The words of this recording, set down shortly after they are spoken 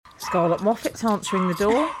Scarlett Moffatt's answering the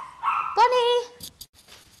door. Bonnie!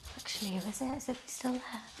 Actually, who is it? Is it still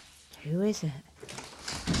there? Who is it?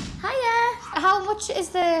 Hiya! How much is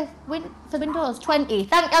the windows? 20.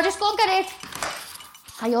 I'll just go and get it.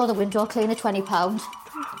 I owe the window cleaner £20.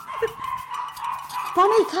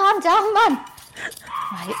 Bonnie, calm down, man.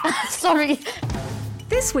 Right, sorry.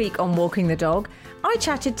 This week on Walking the Dog, I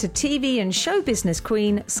chatted to TV and show business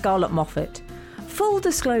queen Scarlett Moffatt. Full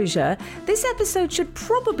disclosure, this episode should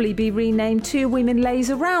probably be renamed Two Women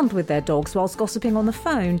Lays Around with Their Dogs Whilst Gossiping on the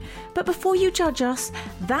Phone. But before you judge us,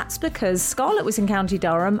 that's because Scarlett was in County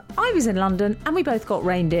Durham, I was in London, and we both got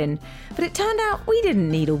reined in. But it turned out we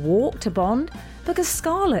didn't need a walk to bond, because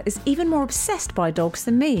Scarlett is even more obsessed by dogs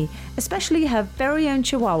than me, especially her very own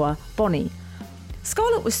Chihuahua, Bonnie.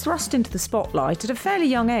 Scarlett was thrust into the spotlight at a fairly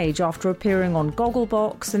young age after appearing on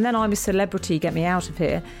Gogglebox and then I'm a Celebrity, Get Me Out of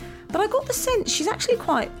Here. But I got the sense she's actually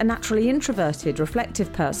quite a naturally introverted,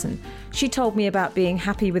 reflective person. She told me about being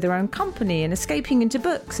happy with her own company and escaping into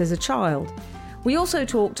books as a child. We also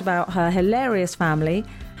talked about her hilarious family,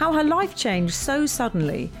 how her life changed so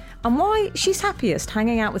suddenly, and why she's happiest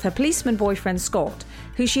hanging out with her policeman boyfriend Scott,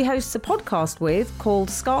 who she hosts a podcast with called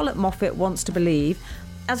Scarlett Moffatt Wants to Believe,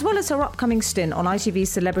 as well as her upcoming stint on ITV's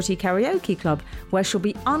Celebrity Karaoke Club, where she'll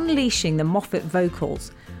be unleashing the Moffatt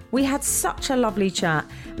vocals. We had such a lovely chat,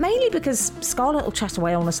 mainly because Scarlett will chat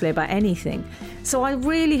away honestly about anything. So I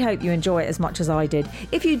really hope you enjoy it as much as I did.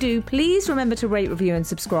 If you do, please remember to rate, review and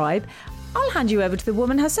subscribe. I'll hand you over to the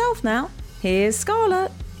woman herself now. Here's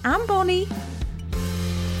Scarlett and Bonnie.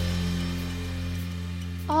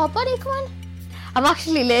 Oh, Bonnie, come on. I'm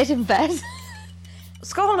actually late in bed.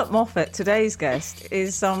 Scarlett Moffatt, today's guest,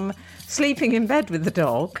 is sleeping in bed with the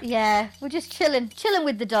dog. Yeah, we're just chilling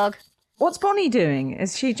with the dog. What's Bonnie doing?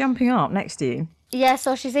 Is she jumping up next to you? Yeah,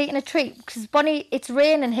 so she's eating a treat because Bonnie, it's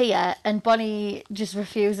raining here and Bonnie just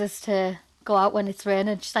refuses to go out when it's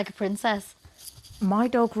raining. She's like a princess. My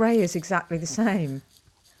dog Ray is exactly the same.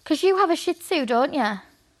 Because you have a Shih Tzu, don't you?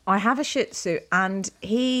 I have a Shih Tzu and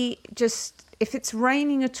he just, if it's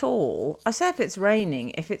raining at all, I say if it's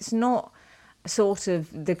raining, if it's not sort of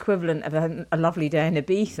the equivalent of a lovely day in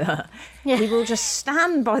Ibiza, yeah, he will just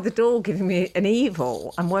stand by the door giving me an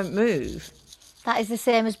evil and won't move. That is the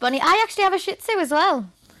same as Bonnie. I actually have a Shih Tzu as well.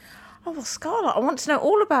 Oh, well, Scarlett, I want to know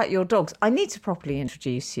all about your dogs. I need to properly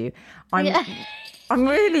introduce you. I'm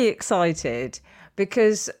really excited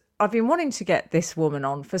because I've been wanting to get this woman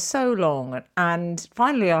on for so long and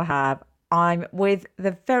finally I have. I'm with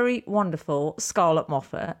the very wonderful Scarlett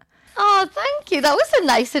Moffatt. Oh, thank you. That was a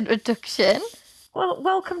nice introduction. Well,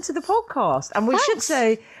 welcome to the podcast. And we should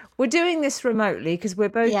say we're doing this remotely because we're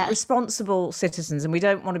both responsible citizens and we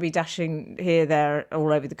don't want to be dashing here, there,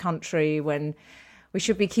 all over the country when we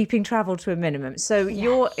should be keeping travel to a minimum. So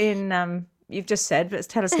you're in, you've just said, but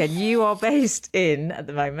tell us again, you are based in, at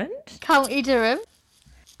the moment, County Durham.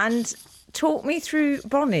 And talk me through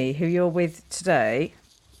Bonnie, who you're with today.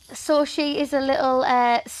 So she is a little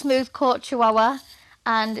smooth coat Chihuahua.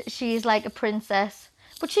 And she's like a princess.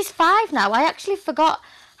 But she's 5 now. I actually forgot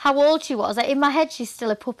how old she was. In my head, she's still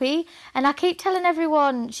a puppy. And I keep telling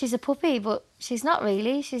everyone she's a puppy, but she's not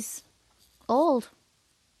really. She's old.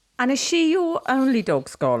 And is she your only dog,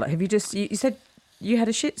 Scarlett? Have you just... You said you had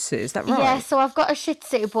a Shih Tzu, is that right? Yeah, so I've got a Shih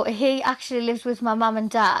Tzu, but he actually lives with my mum and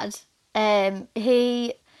dad.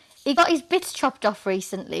 He got his bits chopped off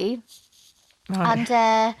recently.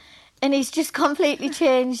 Right. And he's just completely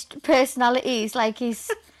changed personalities. Like he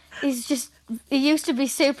used to be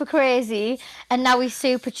super crazy and now he's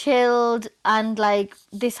super chilled and like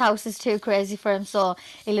this house is too crazy for him. So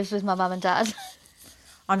he lives with my mum and dad.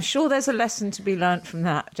 I'm sure there's a lesson to be learnt from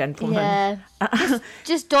that, gentlemen. Yeah.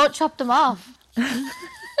 just don't chop them off.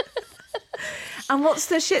 And what's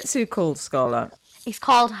the Shih Tzu called, Scarlett? He's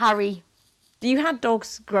called Harry. You had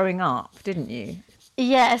dogs growing up, didn't you?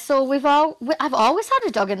 Yeah, so I've always had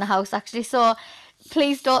a dog in the house, actually, so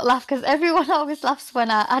please don't laugh, because everyone always laughs when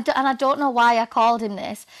and I don't know why I called him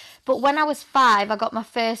this, but when I was 5, I got my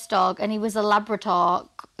first dog, and he was a Labrador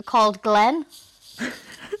called Glenn.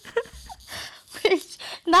 Which,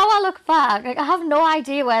 now I look back, like, I have no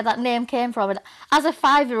idea where that name came from, and as a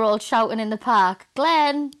 5-year-old shouting in the park,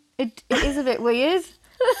 Glenn, it is a bit weird.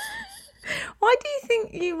 Why do you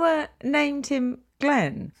think you named him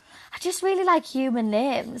Glenn? I just really like human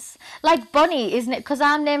names. Like Bonnie, isn't it? Because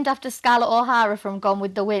I'm named after Scarlett O'Hara from Gone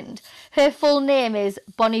with the Wind. Her full name is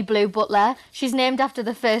Bonnie Blue Butler. She's named after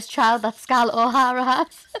the first child that Scarlett O'Hara has.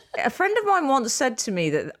 A friend of mine once said to me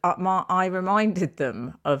that I reminded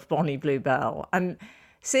them of Bonnie Bluebell. And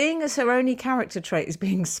seeing as her only character trait is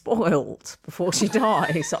being spoiled before she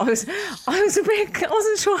dies, I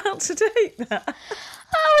wasn't sure how to take that.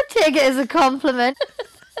 I would take it as a compliment.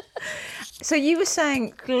 So you were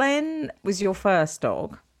saying Glenn was your first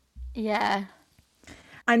dog? Yeah.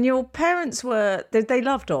 And your parents did they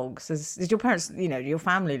love dogs? Did your parents, your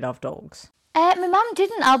family love dogs? My mum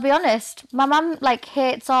didn't, I'll be honest. My mum,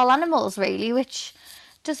 hates all animals, really, which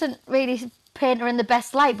doesn't really paint her in the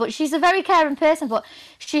best light. But she's a very caring person, but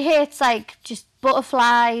she hates, just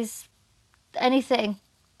butterflies, anything.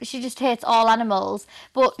 She just hates all animals.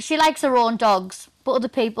 But she likes her own dogs, but other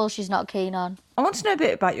people she's not keen on. I want to know a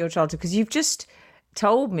bit about your childhood, because you've just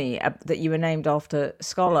told me that you were named after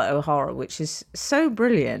Scarlett O'Hara, which is so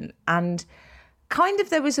brilliant. And kind of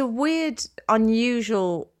there was a weird,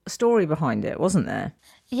 unusual story behind it, wasn't there?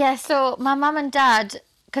 Yeah, so my mum and dad,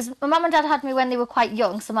 because my mum and dad had me when they were quite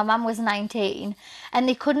young, so my mum was 19, and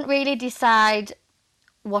they couldn't really decide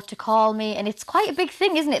what to call me. And it's quite a big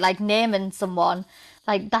thing, isn't it? Naming someone,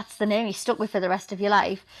 that's the name you're stuck with for the rest of your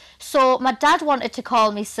life. So my dad wanted to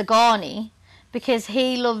call me Sigourney because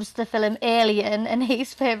he loves the film Alien, and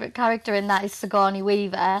his favourite character in that is Sigourney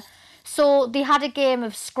Weaver. So they had a game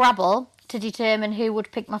of Scrabble to determine who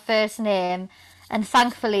would pick my first name, and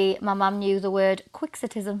thankfully my mum knew the word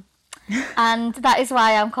Quixotism. And that is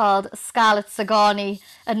why I'm called Scarlett Sigourney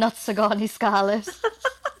and not Sigourney Scarlett.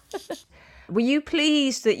 Were you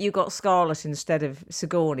pleased that you got Scarlett instead of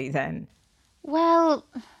Sigourney then? Well,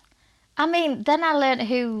 I mean, then I learnt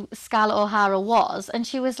who Scarlett O'Hara was, and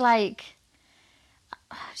she was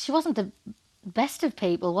she wasn't the best of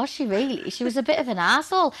people, was she really? She was a bit of an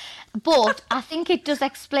arsehole. But I think it does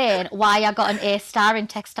explain why I got an A star in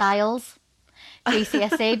textiles,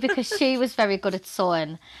 GCSE, because she was very good at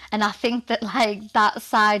sewing. And I think that that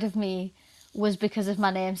side of me was because of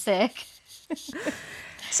my namesake.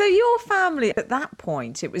 So your family at that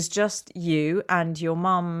point, it was just you and your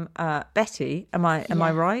mum, Betty. Am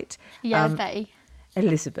I right? Yeah, Betty.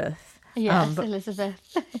 Elizabeth. Yes,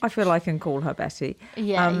 Elizabeth. I feel I can call her Betty.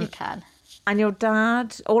 Yeah, you can. And your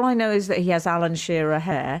dad, all I know is that he has Alan Shearer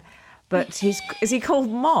hair, but is he called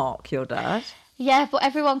Mark, your dad? Yeah, but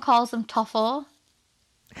everyone calls him Toffo.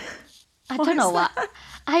 I don't know what.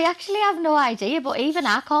 I actually have no idea, but even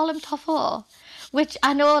I call him Toffo, which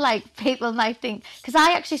I know people might think, because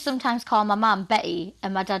I actually sometimes call my mum Betty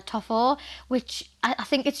and my dad Toffo, which I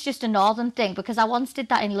think it's just a northern thing, because I once did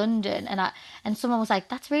that in London, and someone was like,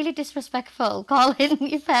 that's really disrespectful, calling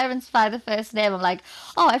your parents by the first name. I'm like,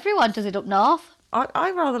 oh, everyone does it up north.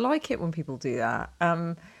 I rather like it when people do that,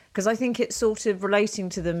 because I think it's sort of relating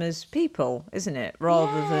to them as people, isn't it?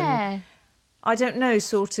 Rather than, I don't know,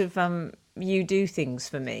 sort of you do things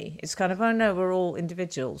for me. It's kind of, oh no, we're all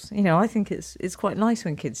individuals. I think it's quite nice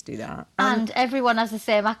when kids do that. And everyone has the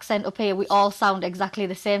same accent up here. We all sound exactly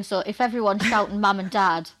the same. So if everyone's shouting mum and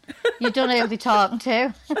dad, you don't know who they're talking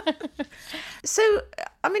to. So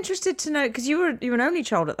I'm interested to know, because you were an only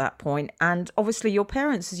child at that point, and obviously your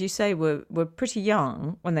parents, as you say, were pretty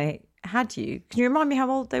young when they had you. Can you remind me how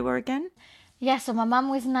old they were again? Yeah, so my mum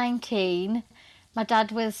was 19, my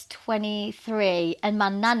dad was 23, and my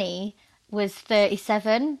nanny was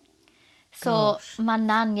 37. So Gosh. my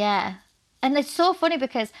nan, yeah. And it's so funny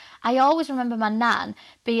because I always remember my nan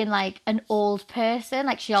being an old person.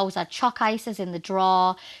 She always had chalk ices in the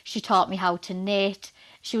drawer. She taught me how to knit.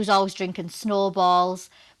 She was always drinking snowballs.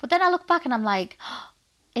 But then I look back and I'm like,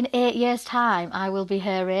 in 8 years' time, I will be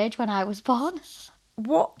her age when I was born.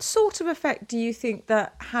 What sort of effect do you think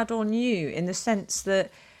that had on you, in the sense that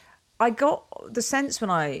I got the sense when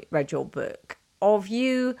I read your book of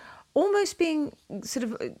you almost being sort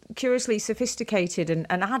of curiously sophisticated and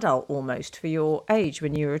an adult almost for your age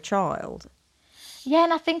when you were a child? Yeah,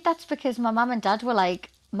 and I think that's because my mum and dad were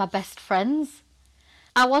my best friends.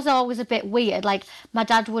 I was always a bit weird. My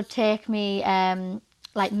dad would take me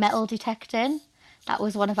metal detecting. That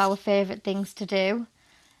was one of our favourite things to do.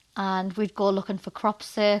 And we'd go looking for crop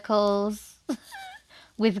circles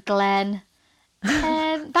with Glenn.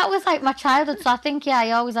 That was my childhood. So I think, yeah,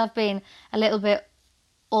 I always have been a little bit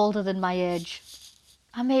older than my age.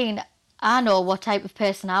 I mean, I know what type of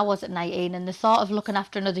person I was at 19, and the thought of looking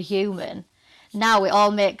after another human, now it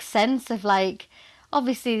all makes sense of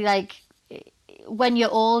obviously when you're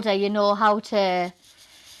older you know how to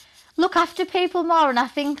look after people more. And I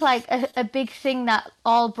think a big thing that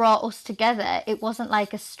all brought us together, it wasn't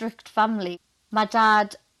a strict family. My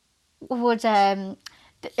dad would a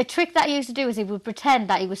trick that he used to do is he would pretend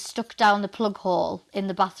that he was stuck down the plug hole in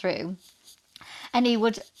the bathroom, And he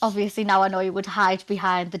would, obviously now I know, he would hide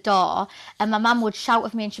behind the door, and my mum would shout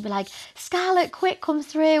at me and she'd be like, Scarlett, quick, come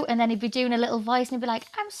through. And then he'd be doing a little voice and he'd be like,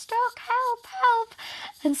 I'm stuck, help, help.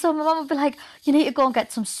 And so my mum would be like, you need to go and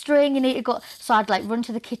get some string, you need to go. So I'd like run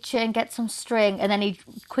to the kitchen, get some string, and then he'd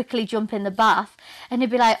quickly jump in the bath and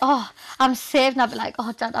he'd be like, oh, I'm saved. And I'd be like,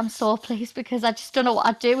 oh, Dad, I'm so pleased, because I just don't know what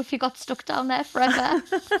I'd do if you got stuck down there forever.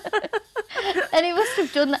 And he must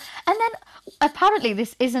have done that. And then apparently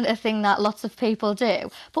this isn't a thing that lots of people do,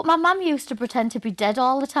 but my mum used to pretend to be dead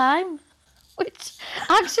all the time, which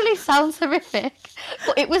actually sounds horrific,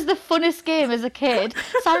 but it was the funnest game as a kid.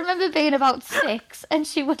 So I remember being about 6 and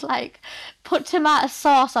she would like put tomato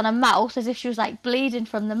sauce on her mouth as if she was like bleeding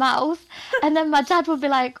from the mouth, and then my dad would be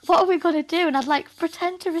like, what are we going to do? And I'd like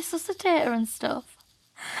pretend to resuscitate her and stuff.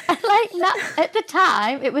 And like that, at the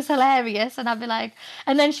time it was hilarious, and I'd be like,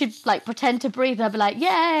 and then she'd like pretend to breathe and I'd be like,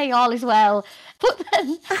 yay, all is well. But then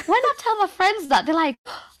when I tell my friends that, they're like,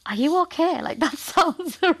 are you okay? Like, that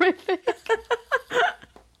sounds horrific.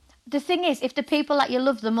 The thing is, if the people that you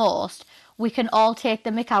love the most, we can all take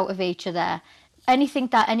the mick out of each other. Anything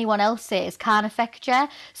that anyone else says can't affect you.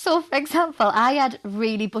 So for example, I had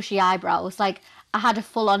really bushy eyebrows. Like, I had a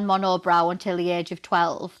full-on monobrow until the age of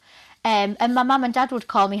 12. And my mum and dad would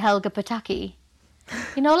call me Helga Pataki.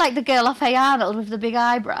 You know, like the girl off Hey Arnold with the big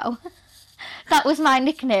eyebrow. That was my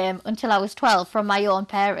nickname until I was 12 from my own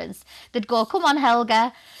parents. They'd go, come on,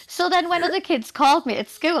 Helga. So then when other kids called me at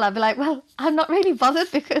school, I'd be like, well, I'm not really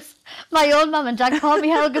bothered because my own mum and dad called me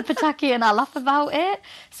Helga Pataki and I laugh about it.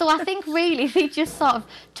 So I think really they just sort of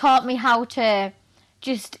taught me how to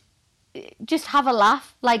just have a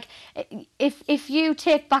laugh. Like, if you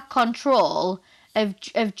take back control of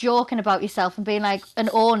joking about yourself and being like, and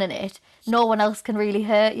owning it, no one else can really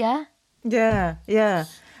hurt you. Yeah, yeah.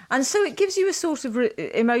 And so it gives you a sort of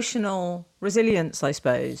emotional resilience, I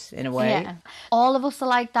suppose, in a way. Yeah. All of us are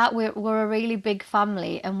like that. We're a really big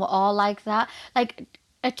family and we're all like that. Like,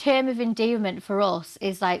 a term of endearment for us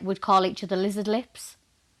is like, we'd call each other lizard lips.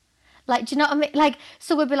 Like, do you know what I mean? Like,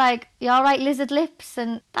 so we'd be like, you all right, lizard lips?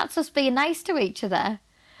 And that's us being nice to each other.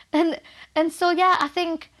 And so, yeah, I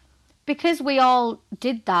think because we all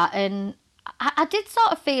did that, and I did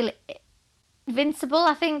sort of feel invincible.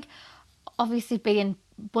 I think obviously being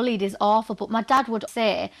bullied is awful, but my dad would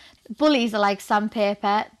say bullies are like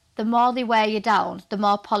sandpaper. The more they wear you down, the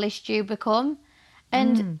more polished you become.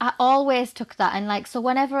 And I always took that, and like, so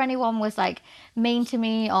whenever anyone was like mean to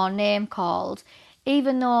me or name called,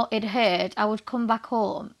 even though it hurt, I would come back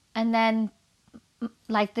home and then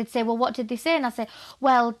like they'd say, well, what did they say? And I'd say,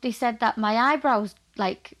 well, they said that my eyebrows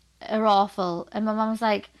like are awful. And my mum was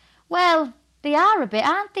like, well, they are a bit,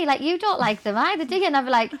 aren't they? Like, you don't like them either, do you? And I'd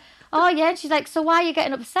be like, oh yeah. And she's like, so why are you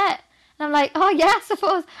getting upset? And I'm like, oh yeah, I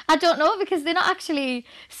suppose. I don't know, because they're not actually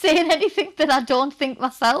saying anything that I don't think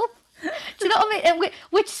myself. Do you know what I mean?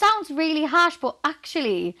 Which sounds really harsh, but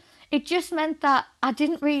actually it just meant that I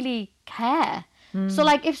didn't really care. So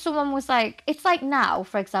like, if someone was like, it's like now,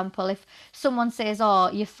 for example, if someone says, oh,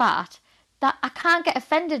 you're fat, that I can't get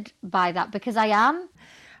offended by that because I am.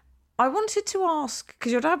 I wanted to ask,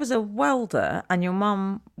 because your dad was a welder and your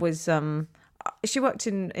mum was, she worked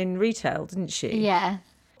in retail, didn't she? Yeah.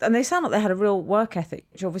 And they sound like they had a real work ethic,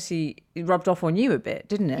 which obviously rubbed off on you a bit,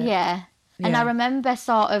 didn't it? Yeah. And I remember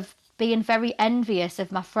sort of being very envious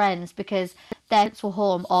of my friends because their parents were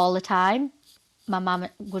home all the time. My mum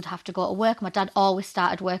would have to go to work. My dad always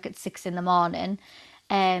started work at 6 a.m.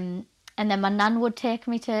 And then my nan would take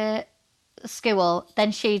me to school,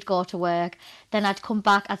 then she'd go to work, then I'd come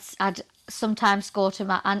back. I'd sometimes go to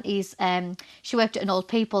my auntie's. She worked at an old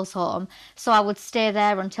people's home, so I would stay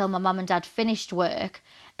there until my mum and dad finished work,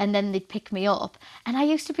 and then they'd pick me up. And I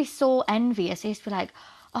used to be so envious. I used to be like,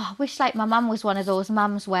 oh, I wish like my mum was one of those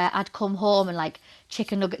mums where I'd come home and like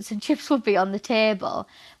chicken nuggets and chips would be on the table.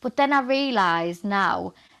 But then I realised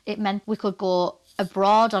now it meant we could go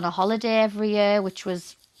abroad on a holiday every year, which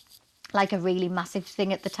was like a really massive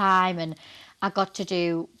thing at the time. And I got to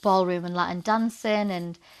do ballroom and Latin dancing,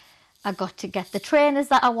 and I got to get the trainers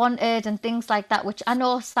that I wanted and things like that, which I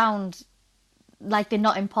know sound like they're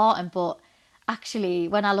not important, but actually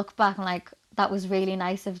when I look back, I'm like, that was really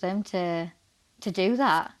nice of them to do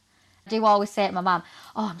that. I do always say to my mum,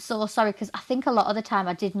 oh, I'm so sorry, because I think a lot of the time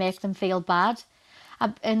I did make them feel bad.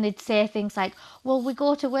 And they'd say things like, well, we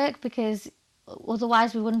go to work because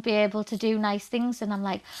otherwise we wouldn't be able to do nice things. And I'm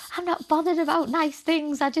like, I'm not bothered about nice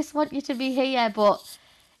things. I just want you to be here. But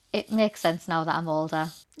it makes sense now that I'm older.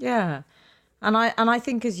 Yeah. And I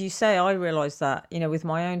think, as you say, I realise that, you know, with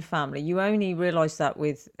my own family, you only realise that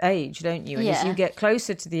with age, don't you? And as you get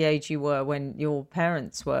closer to the age you were when your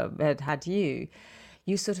parents had you,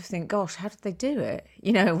 you sort of think, gosh, how did they do it?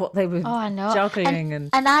 You know, what they were I know. juggling.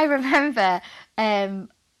 And I remember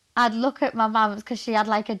I'd look at my mum's because she had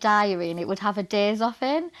like a diary and it would have her days off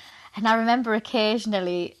in. And I remember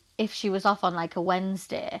occasionally, if she was off on like a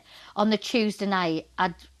Wednesday, on the Tuesday night,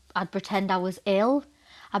 I'd pretend I was ill.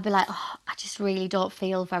 I'd be like, oh, I just really don't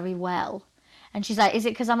feel very well. And she's like, is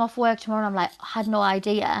it because I'm off work tomorrow? And I'm like, I had no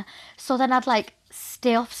idea. So then I'd like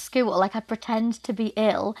stay off school, like I'd pretend to be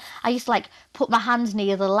ill. I used to like put my hand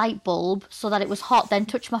near the light bulb so that it was hot, then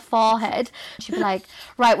touch my forehead. She'd be like,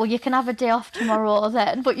 right, well, you can have a day off tomorrow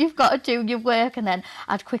then, but you've got to do your work. And then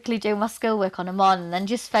I'd quickly do my schoolwork on a morning and then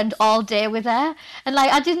just spend all day with her. And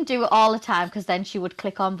like, I didn't do it all the time because then she would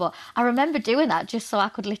click on, but I remember doing that just so I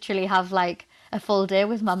could literally have like a full day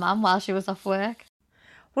with my mum while she was off work.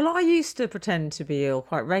 well, I used to pretend to be ill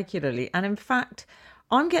quite regularly. And in fact,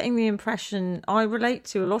 I'm getting the impression I relate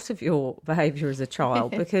to a lot of your behaviour as a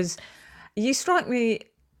child because you strike me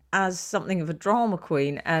as something of a drama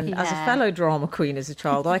queen. And as a fellow drama queen as a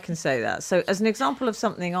child, I can say that. So as an example of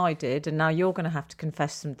something I did, and now you're going to have to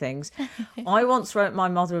confess some things, I once wrote my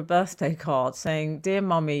mother a birthday card saying, dear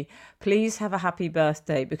mummy, please have a happy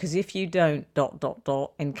birthday, because if you don't, ...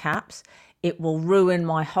 in caps, it will ruin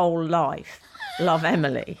my whole life. Love,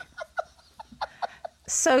 Emily.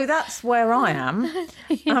 So that's where I am.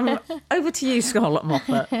 Over to you, Scarlett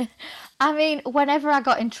Moffatt. I mean, whenever I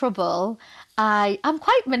got in trouble, I'm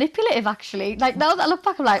quite manipulative, actually. Like, now that I look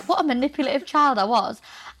back, I'm like, what a manipulative child I was.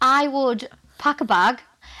 I would pack a bag,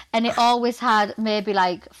 and it always had maybe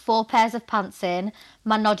like 4 pairs of pants in,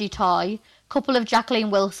 my noddy toy, couple of Jacqueline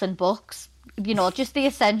Wilson books, you know, just the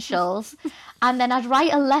essentials. And then I'd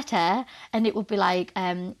write a letter, and it would be like,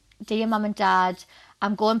 dear mum and dad,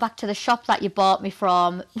 I'm going back to the shop that you bought me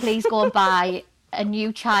from. Please go and buy a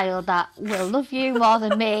new child that will love you more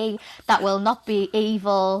than me, that will not be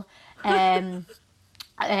evil.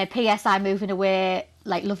 P.S. I'm moving away,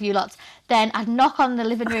 like, love you lots. Then I'd knock on the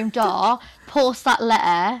living room door, post that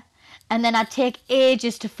letter, and then I'd take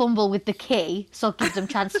ages to fumble with the key, so it gives them a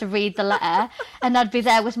chance to read the letter. And I'd be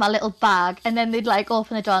there with my little bag, and then they'd like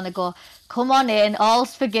open the door and they'd go, come on in,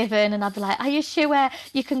 all's forgiven. And I'd be like, are you sure?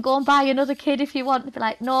 You can go and buy another kid if you want. They'd be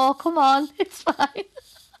like, no, come on, it's fine.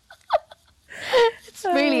 It's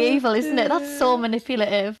really evil, isn't it? That's so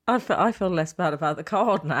manipulative. I feel less bad about the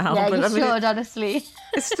card now. Yeah, but you I mean, should, honestly.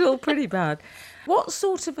 It's still pretty bad. What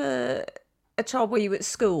sort of a child were you at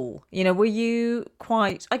school? You know, were you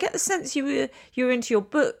quite? I get the sense you were into your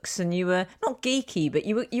books, and you were not geeky, but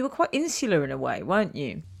you were quite insular in a way, weren't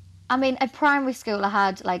you? I mean, at primary school, I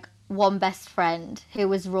had like one best friend who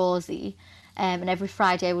was Rosie, and every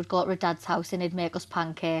Friday I would go to her dad's house and he'd make us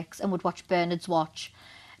pancakes and would watch Bernard's Watch.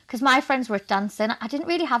 Because my friends were at dancing. I didn't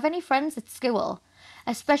really have any friends at school,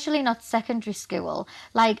 especially not secondary school.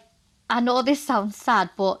 Like, I know this sounds sad,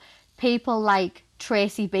 but people like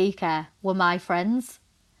Tracy Beaker were my friends.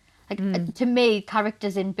 Like, to me,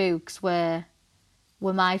 characters in books were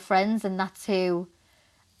my friends, and that's who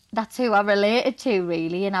I related to,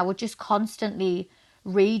 really. And I would just constantly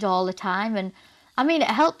read all the time. And I mean, it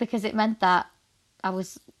helped because it meant that I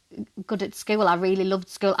was good at school. I really loved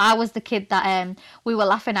school. I was the kid that we were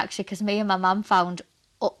laughing, actually, because me and my mum found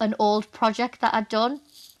an old project that I'd done,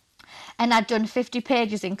 and I'd done 50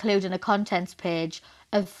 pages including a contents page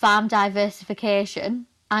of farm diversification,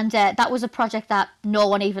 and that was a project that no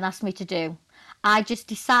one even asked me to do. I just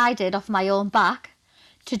decided off my own back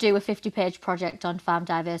to do a 50-page project on farm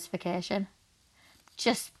diversification,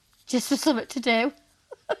 just for something to do.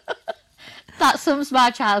 That sums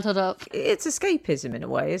my childhood up. It's escapism in a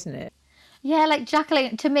way, isn't it? Yeah, like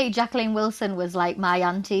Jacqueline Wilson was like my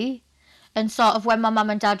auntie. And sort of when my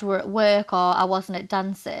mum and dad were at work or I wasn't at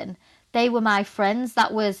dancing, they were my friends.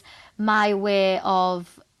 That was my way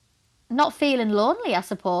of not feeling lonely, I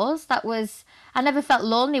suppose. I never felt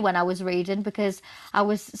lonely when I was reading because I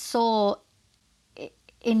was so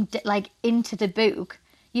into the book.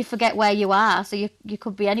 You forget where you are, so you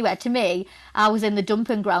could be anywhere. To me, I was in the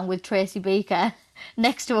dumping ground with Tracy Beaker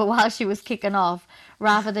next to her while she was kicking off,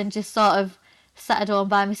 rather than just sort of sat at home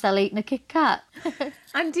by myself eating a Kit Kat.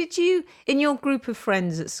 And did you, in your group of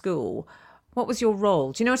friends at school, what was your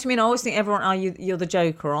role? Do you know what I mean? I always think everyone, you're the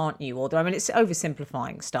joker, aren't you? Or I mean, it's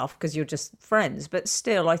oversimplifying stuff because you're just friends. But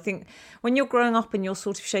still, I think when you're growing up and you're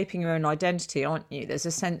sort of shaping your own identity, aren't you? There's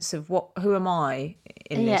a sense of who am I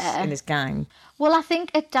in this gang? Well, I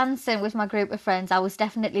think at dancing with my group of friends, I was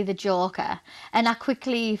definitely the joker. And I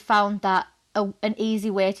quickly found that an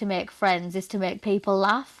easy way to make friends is to make people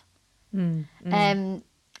laugh. And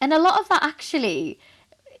a lot of that actually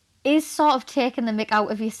is sort of taking the mick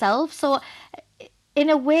out of yourself. So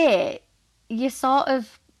in a way, you're sort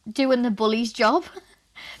of doing the bully's job.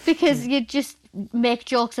 because you just make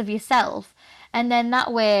jokes of yourself. And then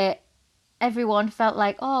that way everyone felt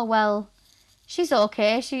like, oh, well, she's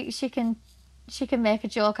okay. She can make a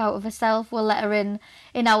joke out of herself. We'll let her in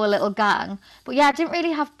our little gang. But yeah, I didn't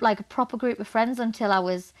really have like a proper group of friends until I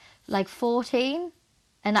was like 14.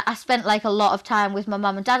 And I spent like a lot of time with my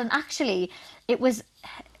mum and dad. And actually,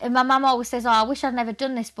 my mum always says, oh, I wish I'd never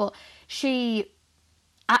done this. But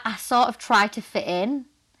I sort of tried to fit in.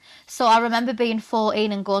 So I remember being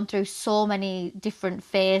 14 and going through so many different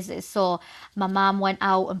phases. So my mum went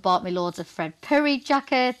out and bought me loads of Fred Perry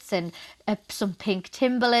jackets and some pink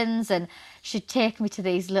Timberlands, and she'd take me to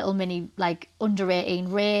these little mini like under 18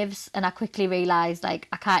 raves, and I quickly realised like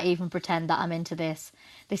I can't even pretend that I'm into this.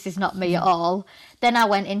 This is not me at all. Then I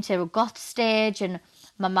went into a goth stage, and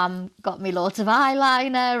my mum got me loads of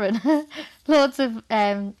eyeliner and loads of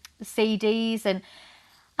CDs, and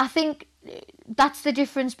I think that's the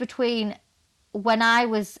difference between when I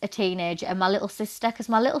was a teenager and my little sister, because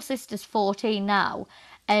my little sister's 14 now,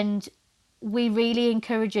 and we really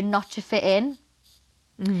encourage her not to fit in,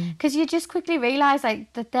 because you just quickly realise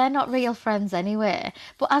like that they're not real friends anyway.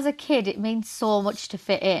 But as a kid, it means so much to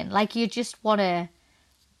fit in. Like you just want to.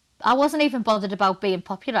 I wasn't even bothered about being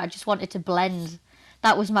popular. I just wanted to blend.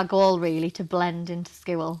 That was my goal, really, to blend into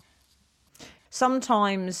school.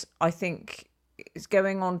 Sometimes I think it's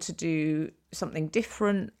going on to do something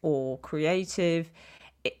different or creative.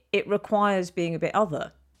 It requires being a bit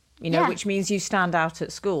other, which means you stand out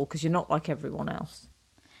at school because you're not like everyone else.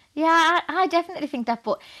 Yeah, I definitely think that,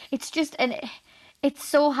 but it's just, and it's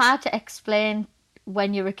so hard to explain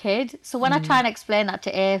when you're a kid. So when I try and explain that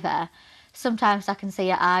to Ava, sometimes I can see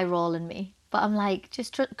her eye rolling me. But I'm like,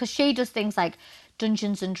 just because she does things like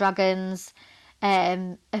Dungeons and Dragons.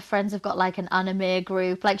 Her friends have got like an anime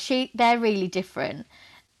group. Like they're really different.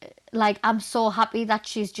 Like I'm so happy that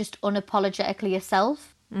she's just unapologetically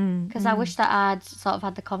herself. Because I wish that I'd sort of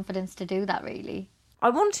had the confidence to do that, really. I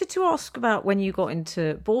wanted to ask about when you got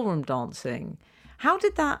into ballroom dancing. How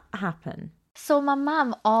did that happen? So my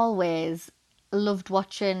mum always loved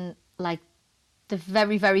watching like the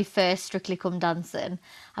very, very first Strictly Come Dancing.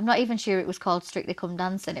 I'm not even sure it was called Strictly Come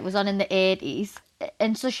Dancing. It was on in the 80s.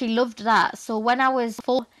 And so she loved that. So when I was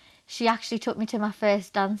 4, she actually took me to my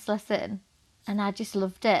first dance lesson. And I just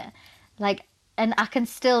loved it. Like, and I can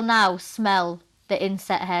still now smell the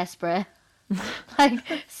inset hairspray. Like,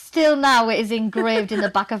 still now it is engraved in the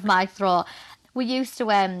back of my throat. We used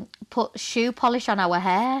to put shoe polish on our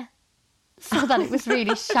hair so that it was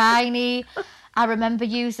really shiny. I remember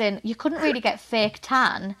you couldn't really get fake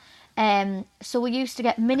tan. So we used to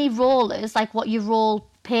get mini rollers, like what you roll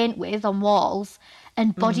paint with on walls,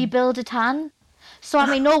 and bodybuilder tan. So, I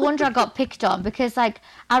mean, no wonder I got picked on, because, like,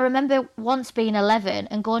 I remember once being 11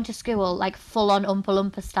 and going to school, like, full-on Oompa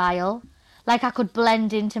Loompa style. Like, I could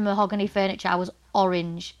blend into mahogany furniture. I was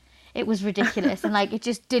orange. It was ridiculous. And, like, it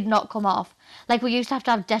just did not come off. Like, we used to have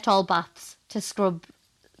Dettol baths to scrub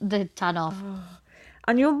the tan off. Oh.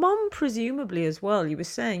 And your mum, presumably, as well, you were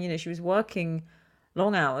saying, she was working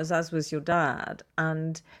long hours, as was your dad.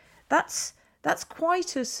 And that's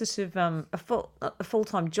quite a sort of a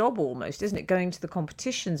full-time job almost, isn't it, going to the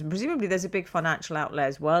competitions? And presumably there's a big financial outlay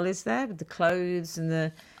as well, is there, with the clothes and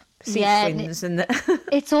the sequins and the...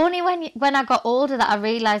 It's only when I got older that I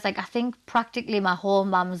realised, like, I think practically my whole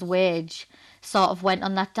mum's wage sort of went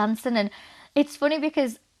on that dancing. And it's funny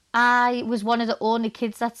because I was one of the only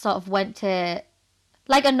kids that sort of went to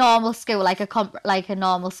like a normal school, like a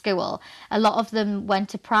normal school. A lot of them went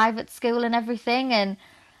to private school and everything, and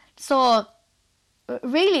so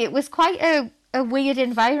really it was quite a weird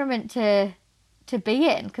environment to be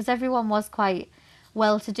in, because everyone was quite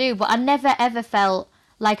well to do, but I never ever felt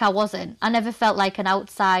like I wasn't. I never felt like an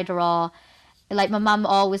outsider, or like my mum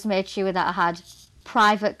always made sure that I had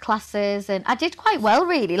private classes, and I did quite well,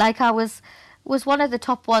 really. Like I was one of the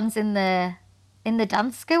top ones in the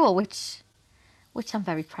dance school, which I'm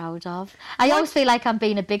very proud of. I always feel like I'm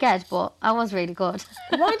being a big head, but I was really good.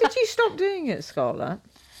 Why did you stop doing it, Scarlett?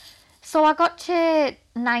 So I got to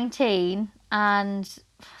 19 and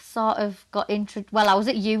sort of got well, I was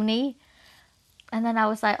at uni, and then I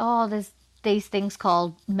was like, oh, there's these things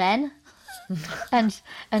called men and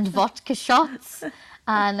vodka shots.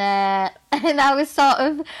 And I was sort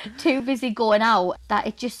of too busy going out that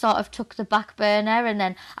it just sort of took the back burner. And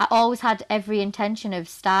then I always had every intention of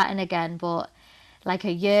starting again, but like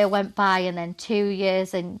a year went by, and then 2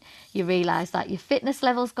 years, and you realise that your fitness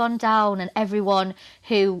level's gone down, and everyone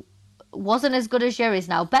who wasn't as good as you is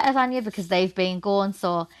now better than you because they've been going.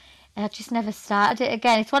 So I just never started it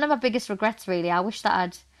again. It's one of my biggest regrets, really. I wish that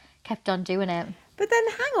I'd kept on doing it. But then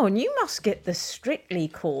hang on, you must get the Strictly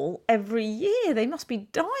call every year. They must be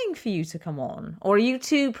dying for you to come on. Or are you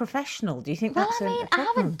too professional? Do you think that's a problem? I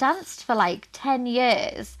haven't danced for like 10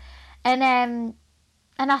 years. And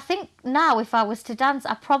I think now if I was to dance,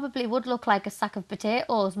 I probably would look like a sack of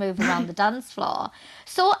potatoes moving around the dance floor.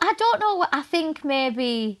 So I don't know. I think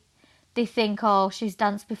maybe they think, oh, she's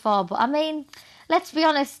danced before. But I mean, let's be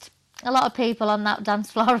honest. A lot of people on that dance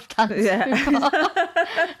floor have danced before.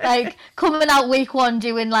 Like, coming out week one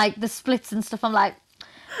doing, like, the splits and stuff. I'm like,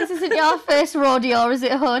 this isn't your first rodeo, is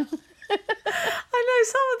it, hon? I know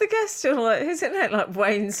some of the guests are like, isn't it like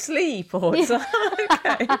Wayne's Sleep? Or it's like,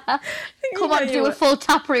 okay. Come on, do a full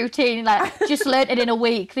tap routine. Like, just learnt it in a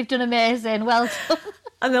week. They've done amazing. Well done.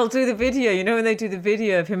 And they'll do the video, you know, when they do the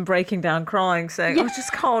video of him breaking down crying, saying, I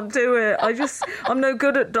just can't do it. I'm no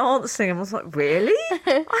good at dancing. And I was like, really?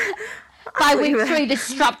 By week 3, they're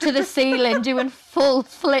strapped to the ceiling doing full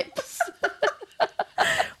flips. Wayne,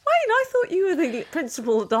 I thought you were the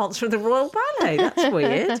principal dancer of the Royal Ballet. That's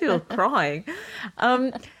weird. You're crying.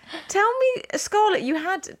 Tell me, Scarlett, you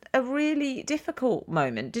had a really difficult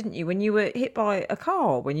moment, didn't you, when you were hit by a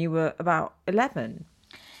car when you were about 11?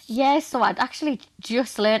 Yeah, so I'd actually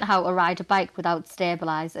just learnt how to ride a bike without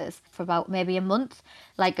stabilisers for about maybe a month,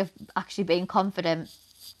 like of actually being confident.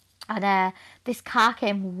 And this car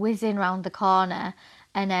came whizzing round the corner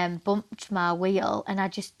and bumped my wheel. And I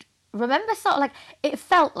just remember sort of like, it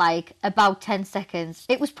felt like about 10 seconds.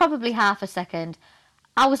 It was probably half a second.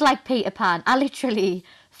 I was like Peter Pan. I literally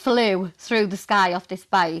flew through the sky off this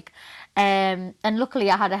bike. And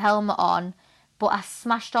luckily I had a helmet on, but I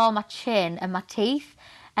smashed all my chin and my teeth.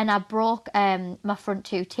 And I broke my front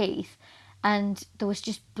 2 teeth, and there was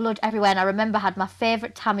just blood everywhere. And I remember I had my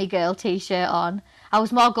favourite Tammy Girl t-shirt on. I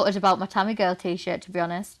was more gutted about my Tammy Girl t-shirt, to be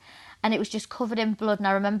honest. And it was just covered in blood. And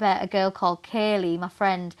I remember a girl called Kaylee, my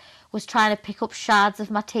friend, was trying to pick up shards of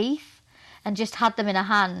my teeth and just had them in her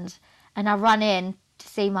hand. And I ran in to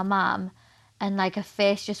see my mum, and like her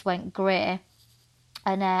face just went grey.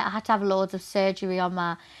 And I had to have loads of surgery on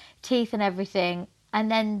my teeth and everything. And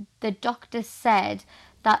then the doctor said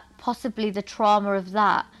that possibly the trauma of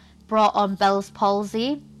that brought on Bell's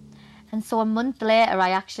palsy. And so a month later,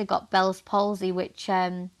 I actually got Bell's palsy, which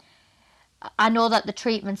I know that the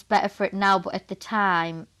treatment's better for it now, but at the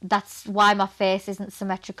time, that's why my face isn't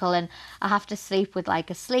symmetrical, and I have to sleep with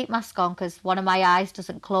like a sleep mask on because one of my eyes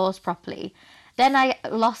doesn't close properly. Then I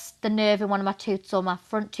lost the nerve in one of my tooth, so my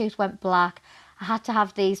front tooth went black. I had to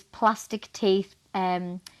have these plastic teeth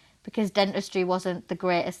because dentistry wasn't the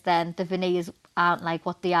greatest then. The veneers aren't like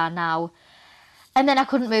what they are now. And then I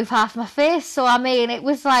couldn't move half my face. So, I mean, it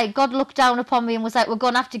was like God looked down upon me and was like, we're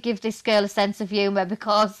going to have to give this girl a sense of humour,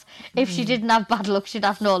 because if she didn't have bad luck, she'd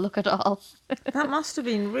have no luck at all. That must have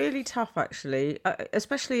been really tough, actually,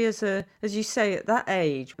 especially as you say, at that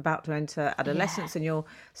age, about to enter adolescence, and you're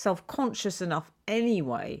self-conscious enough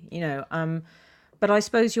anyway, you know. But I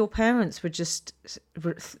suppose your parents were just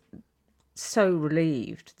so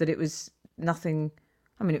relieved that it was nothing.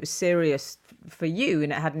 I mean, it was serious for you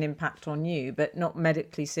and it had an impact on you, but not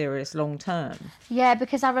medically serious long term. Yeah,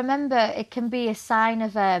 because I remember it can be a sign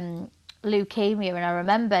of leukemia, and I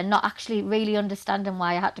remember not actually really understanding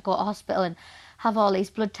why I had to go to hospital and have all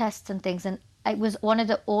these blood tests and things. And it was one of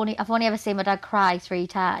the only, I've only ever seen my dad cry 3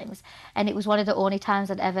 times, and it was one of the only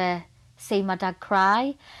times I'd ever seen my dad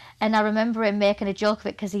cry. And I remember him making a joke of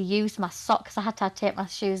it because he used my socks. I had to take my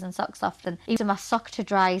shoes and socks off, and he used my sock to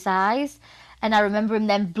dry his eyes. And I remember him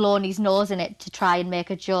then blowing his nose in it to try and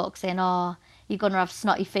make a joke, saying, oh, you're going to have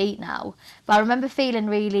snotty feet now. But I remember feeling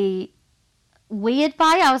really weird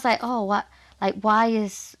by it. I was like, oh, what? Like, why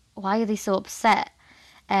are they so upset?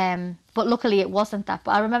 But luckily it wasn't that.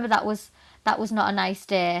 But I remember that was not a nice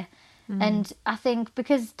day. And I think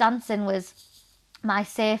because dancing was my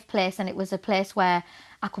safe place, and it was a place where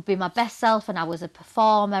I could be my best self, and I was a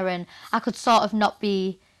performer, and I could sort of not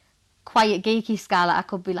be quiet geeky Scarlett. I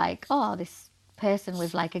could be like, oh, this person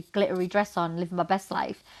with like a glittery dress on, living my best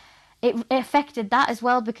life. It affected that as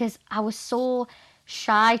well, because I was so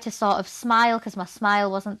shy to sort of smile because my smile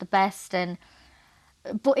wasn't the best.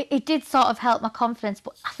 But it did sort of help my confidence.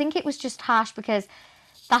 But I think it was just harsh because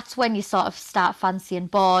that's when you sort of start fancying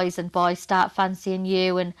boys and boys start fancying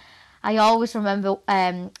you. And I always remember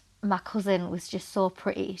my cousin was just so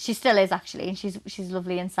pretty. She still is, actually, and she's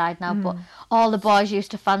lovely inside now. But all the boys used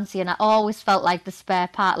to fancy, and I always felt like the spare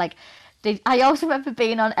part. Like, I also remember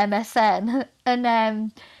being on MSN,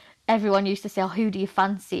 and everyone used to say, oh, who do you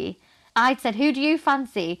fancy? I'd said, who do you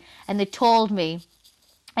fancy? And they told me,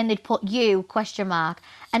 and they'd put you, ?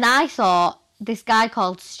 And I thought this guy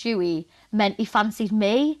called Stewie meant he fancied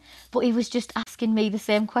me, but he was just asking me the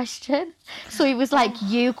same question. So he was like,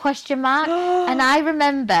 you question mark. And I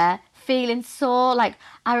remember feeling so like,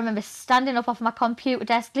 I remember standing up off my computer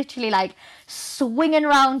desk, literally like swinging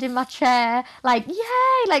around in my chair, like,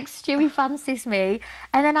 yay, like Stewie fancies me.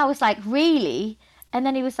 And then I was like, really? And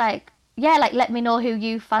then he was like, yeah, like, let me know who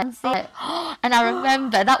you fancy. And I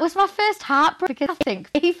remember that was my first heartbreak, because I think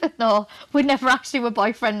even though we never actually were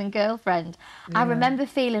boyfriend and girlfriend, I remember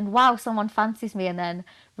feeling, wow, someone fancies me, and then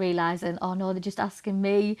realising, oh no, they're just asking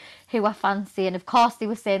me who I fancy. And of course they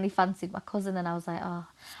were saying they fancied my cousin, and I was like, oh,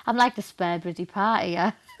 I'm like the spare bloody party,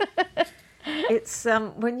 yeah. It's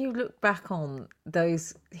when you look back on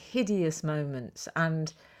those hideous moments,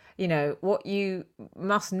 and you know what you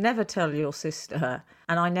must never tell your sister,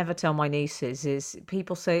 and I never tell my nieces, is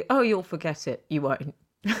people say, oh, you'll forget it. You won't.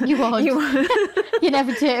 You won't. You won't. You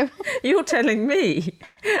never do. You're telling me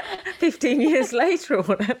 15 years later or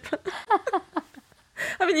whatever.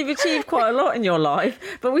 I mean, you've achieved quite a lot in your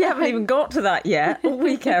life, but we haven't even got to that yet. All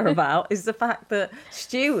we care about is the fact that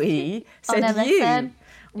Stewie said on you MSN.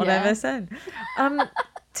 on MSN.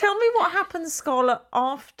 Tell me what happened, Scarlett,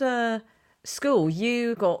 after school.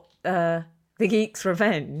 You got the geek's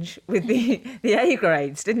revenge with the A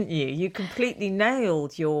grades, didn't you? You completely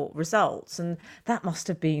nailed your results, and that must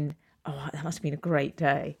have been a great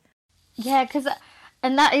day. Yeah,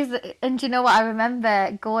 and you know what, I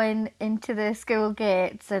remember going into the school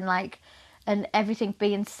gates and everything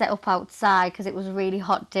being set up outside, because it was a really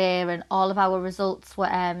hot day and all of our results were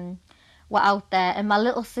out there, and my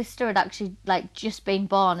little sister had actually just been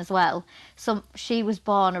born as well, so she was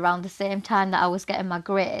born around the same time that I was getting my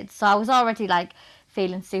grades, so I was already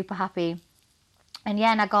feeling super happy. And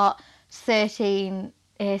I got 13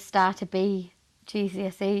 A star to B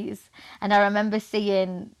GCSEs, and I remember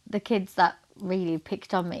seeing the kids that really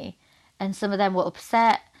picked on me, and some of them were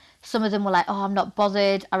upset, some of them were like, oh, I'm not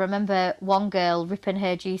bothered. I remember one girl ripping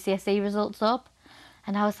her GCSE results up,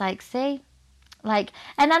 and I was like, see, and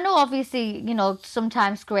I know obviously,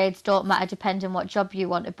 sometimes grades don't matter depending on what job you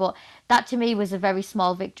wanted, but that to me was a very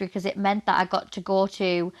small victory, because it meant that I got to go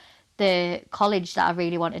to the college that I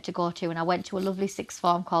really wanted to go to, and I went to a lovely sixth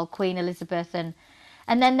form called Queen Elizabeth, and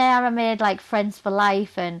then there I made friends for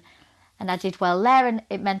life, and I did well there, and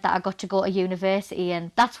it meant that I got to go to university,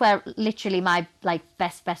 and that's where literally my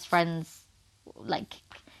best friends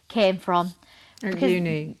came from. Because,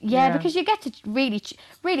 uni. Yeah, because you get to really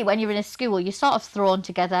when you're in a school, you're sort of thrown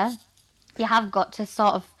together. You have got to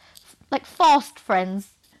sort of forced friends.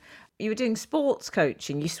 You were doing sports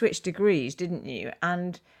coaching. You switched degrees, didn't you?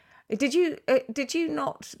 And did you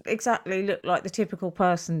not exactly look like the typical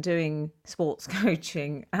person doing sports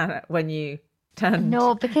coaching when you turned?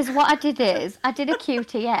 No, because what I did is I did a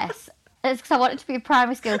QTS. It's because I wanted to be a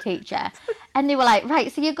primary school teacher, and they were like,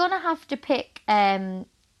 right, so you're gonna have to pick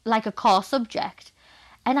a core subject,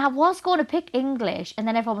 and I was going to pick English, and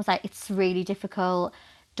then everyone was like, it's really difficult,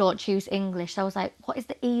 don't choose English. So I was like, what is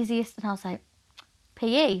the easiest? And I was like,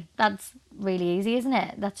 PE, that's really easy, isn't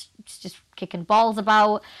it? That's just kicking balls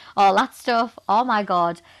about, all that stuff. Oh my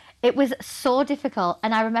god, it was so difficult.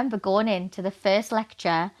 And I remember going into the first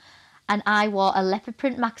lecture, and I wore a leopard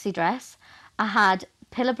print maxi dress. I had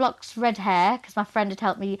pillar blocks red hair, because my friend had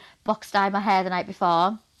helped me box dye my hair the night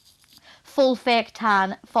before. Full fake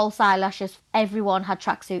tan, false eyelashes. Everyone had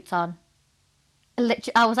tracksuits on.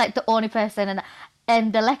 Literally, I was the only person,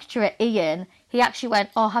 and the lecturer, Ian, he actually went,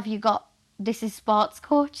 oh, have you got, this is sports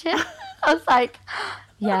coaching? I was like,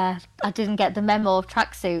 yeah, I didn't get the memo of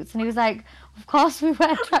tracksuits. And he was like, of course we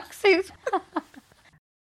wear tracksuits.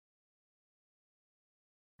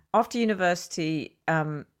 After university,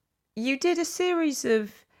 you did a series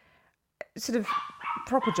of sort of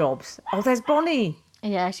proper jobs. Oh, there's Bonnie.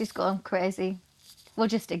 Yeah, she's gone crazy. We'll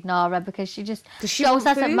just ignore her, because she always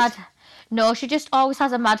has a mad. No, she just always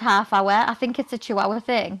has a mad half hour. I think it's a 2-hour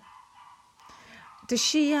thing. Does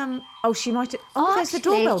she? She might. There's actually, the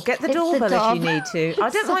doorbell. Get the doorbell if you need to. I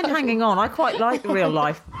don't mind hanging on. I quite like the real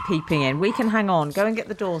life peeping in. We can hang on. Go and get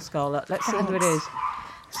the door, Scarlett. Let's see who it is.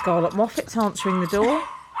 Scarlett Moffatt's answering the door.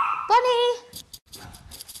 Bunny.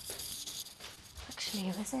 Actually,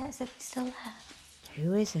 who is it? Is it still there?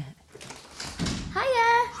 Who is it?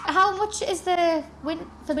 Hiya. How much is the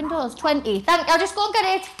windows? 20. Thank you. I'll just go and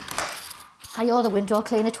get it. I owe the window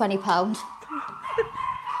cleaner £20.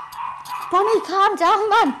 Bonnie, calm down,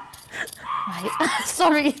 man. Right.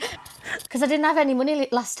 Sorry. Because I didn't have any money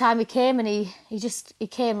last time he came, and he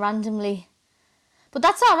came randomly. But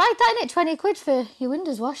that's all right, that, isn't it? 20 quid for your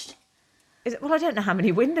windows washed. Well, I don't know how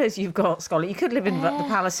many windows you've got, Scarlett. You could live in the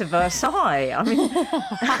Palace of Versailles. I mean,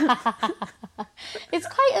 it's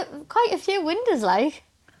quite a few windows, like.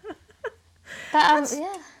 But,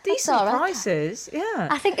 yeah, decent all right. prices, yeah.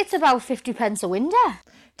 I think it's about 50 pence a window.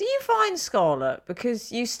 Do you find, Scarlett,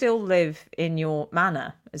 because you still live in your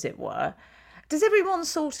manor, as it were, does everyone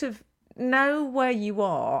sort of know where you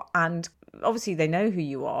are? And obviously they know who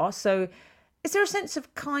you are, so is there a sense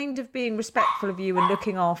of kind of being respectful of you and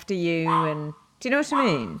looking after you? And do you know what I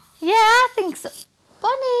mean? Yeah, I think so.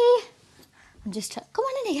 Bonnie! I'm just... Come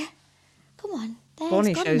on in here. Come on. There,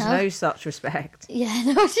 Bonnie shows no such respect. Yeah,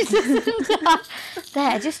 no, she doesn't.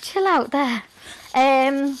 There, just chill out there.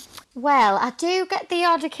 Well, I do get the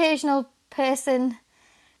odd occasional person...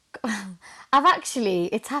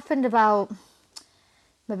 It's happened about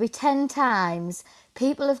maybe 10 times.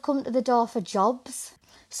 People have come to the door for jobs.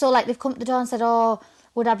 So, like, they've come to the door and said, oh,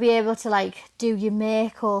 would I be able to, like, do your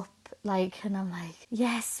makeup? Like, and I'm like,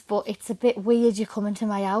 yes, but it's a bit weird you're coming to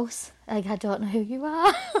my house. Like, I don't know who you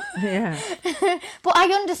are. Yeah. But I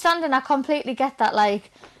understand and I completely get that, like,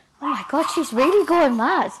 oh my God, she's really going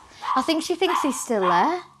mad. I think she thinks he's still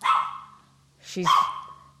there. She's...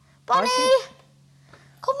 Bonnie!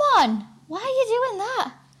 Come on! Why are you doing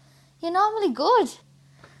that? You're normally good.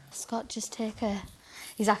 Scott, just take her...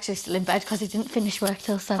 He's actually still in bed because he didn't finish work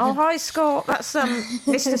till 7. Oh, hi, Scott. That's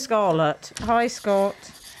Mr. Scarlett. Hi, Scott.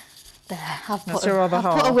 There, I've put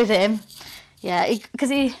her with him. Yeah,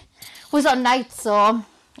 because he was on night, so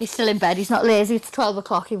he's still in bed. He's not lazy. It's 12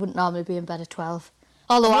 o'clock. He wouldn't normally be in bed at 12.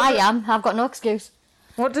 Although I am. I've got no excuse.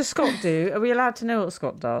 What does Scott do? Are we allowed to know what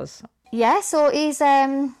Scott does? Yeah, so he's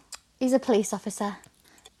a police officer.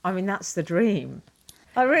 I mean, that's the dream.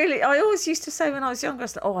 I always used to say when I was younger, I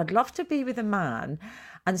said, oh, I'd love to be with a man.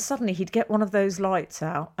 And suddenly he'd get one of those lights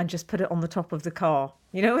out and just put it on the top of the car.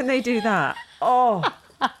 You know when they do that? Oh,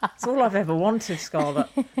 it's all I've ever wanted, Scarlett.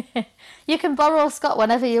 You can borrow Scott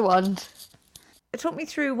whenever you want. Talk me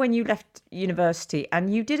through when you left university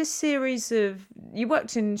and you did a series of... You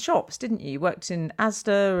worked in shops, didn't you? You worked in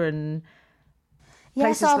Asda and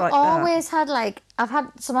places like that. Yes, I've always had, like...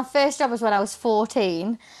 So my first job was when I was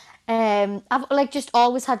 14. I've, like, just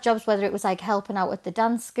always had jobs, whether it was, like, helping out at the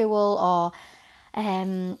dance school or...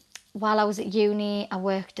 while I was at uni, I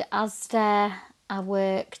worked at Asda, I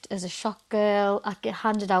worked as a shop girl, I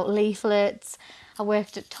handed out leaflets, I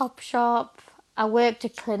worked at Topshop, I worked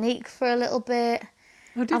at Clinique for a little bit.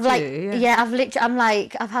 Oh, did you? Yeah.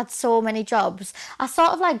 I've had so many jobs. I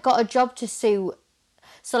sort of, like, got a job to suit.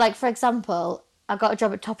 So, like, for example, I got a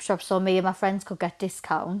job at Topshop so me and my friends could get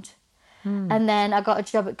discount. And then I got a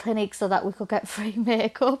job at Clinique so that we could get free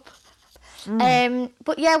makeup.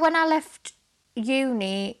 But yeah, when I left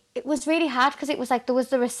uni, it was really hard because it was like there was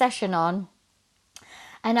the recession on,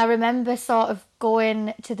 and I remember sort of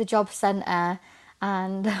going to the job centre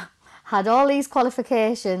and had all these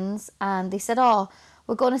qualifications, and they said, oh,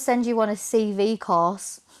 we're going to send you on a CV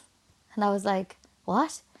course. And I was like,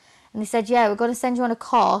 what? And they said, yeah, we're going to send you on a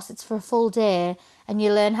course, it's for a full day and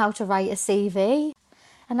you learn how to write a CV.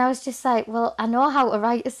 And I was just like, well, I know how to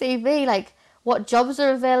write a CV, like what jobs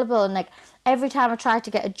are available. And like every time I tried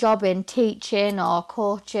to get a job in teaching or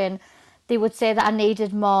coaching, they would say that I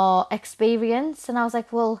needed more experience. And I was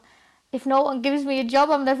like, well, if no one gives me a job,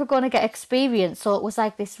 I'm never going to get experience. So it was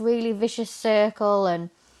like this really vicious circle. And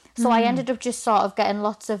so I ended up just sort of getting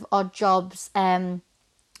lots of odd jobs. And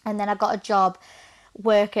then I got a job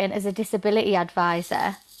working as a disability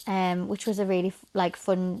advisor, which was a really like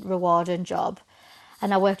fun, rewarding job.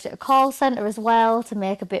 And I worked at a call centre as well to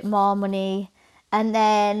make a bit more money. And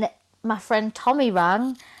then my friend Tommy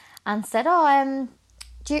rang and said, oh,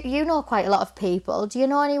 you know quite a lot of people. Do you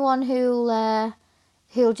know anyone who'll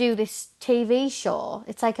do this TV show?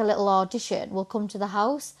 It's like a little audition. We'll come to the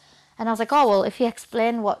house. And I was like, oh, well, if you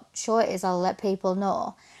explain what show it is, I'll let people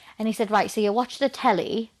know. And he said, right, so you watch the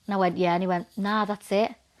telly? And I went, yeah. And he went, nah, that's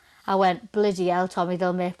it. I went, bloody hell, Tommy,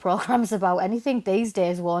 they'll make programmes about anything these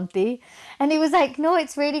days, won't they? And he was like, no,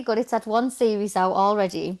 it's really good. It's had one series out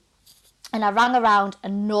already. And I rang around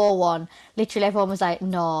and no one, literally everyone was like,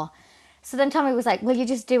 no. So then Tommy was like, will you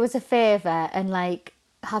just do us a favour and like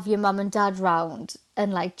have your mum and dad round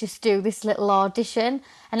and like just do this little audition?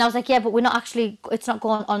 And I was like, yeah, but it's not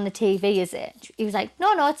going on the TV, is it? He was like,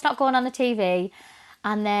 no, it's not going on the TV.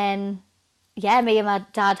 And then, yeah, me and my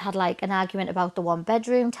dad had like an argument about the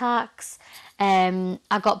 1-bedroom tax.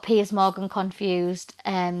 I got Piers Morgan confused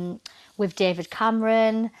with David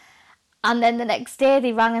Cameron. And then the next day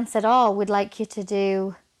they rang and said, oh, we'd like you to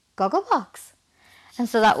do Gogglebox. And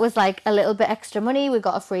so that was like a little bit extra money. We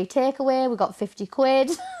got a free takeaway. We got 50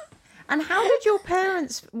 quid. And how did your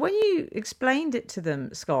parents, when you explained it to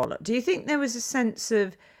them, Scarlett, do you think there was a sense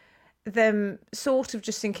of them sort of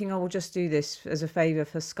just thinking, oh, we'll just do this as a favour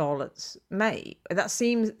for Scarlett's mate? That's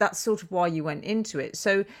sort of why you went into it.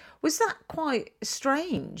 So was that quite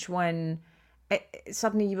strange when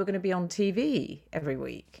suddenly you were going to be on TV every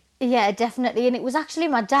week? Yeah, definitely. And it was actually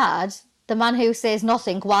my dad, the man who says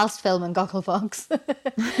nothing whilst filming Gogglebox,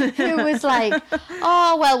 who was like,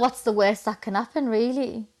 oh, well, what's the worst that can happen,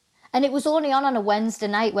 really? And it was only on a Wednesday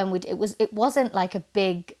night when it wasn't like a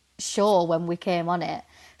big show when we came on it.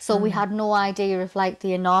 So we had no idea of like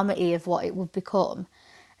the enormity of what it would become.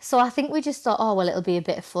 So I think we just thought, oh, well, it'll be a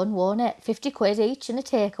bit of fun, won't it? 50 quid each and a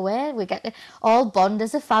takeaway. We get to all bond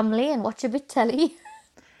as a family and watch a bit telly.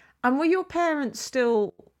 And were your parents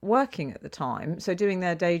still working at the time? So doing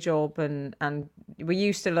their day job and were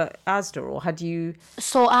you still at Asda or had you...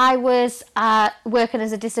 So I was working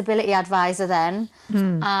as a disability advisor then,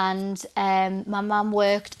 and my mum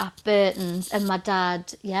worked at Burton's, and my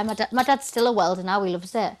dad's still a welder now. He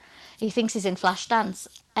loves it. He thinks he's in Flashdance.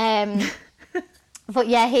 But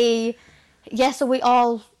so we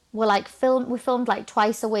all were like we filmed like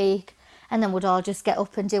twice a week, and then we'd all just get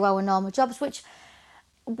up and do our normal jobs, which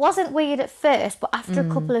wasn't weird at first, but after a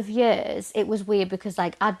couple of years it was weird because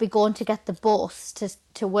like I'd be going to get the bus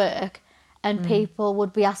to work and people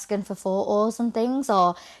would be asking for photos and things,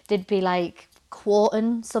 or they'd be like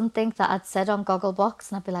quoting something that I'd said on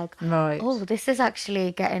Gogglebox, and I'd be like, right, oh, this is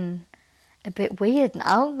actually getting a bit weird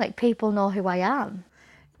now, like people know who I am.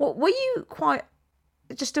 Well, were you quite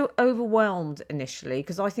just overwhelmed initially?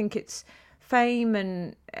 Because I think it's fame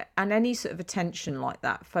and any sort of attention like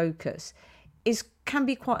that, focus, can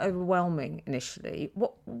be quite overwhelming initially.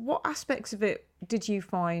 What aspects of it did you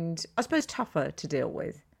find, I suppose, tougher to deal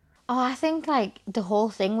with? Oh, I think like the whole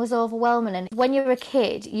thing was overwhelming. And when you're a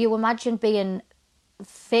kid, you imagine being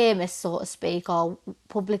famous, so to speak, or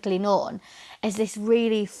publicly known as this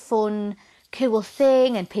really fun, cool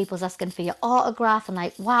thing, and people's asking for your autograph and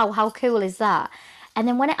like, wow, how cool is that? And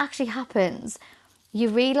then when it actually happens, you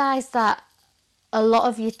realise that a lot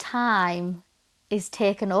of your time is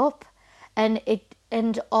taken up.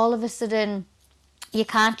 And all of a sudden, you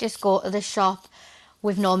can't just go to the shop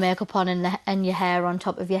with no makeup on and your hair on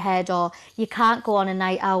top of your head, or you can't go on a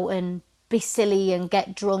night out and be silly and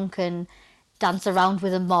get drunk and dance around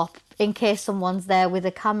with a mop in case someone's there with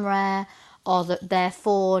a camera or their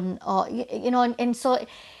phone, or and so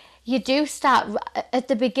you do start at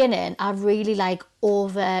the beginning. I really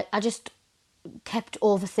I just kept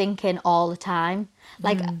overthinking all the time.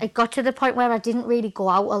 Like it got to the point where I didn't really go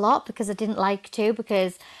out a lot because I didn't like to,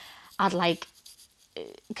 because I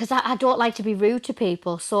don't like to be rude to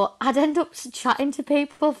people, so I'd end up chatting to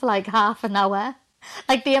people for like half an hour,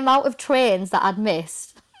 like the amount of trains that I'd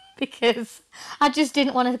missed because I just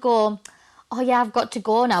didn't want to go, oh yeah, I've got to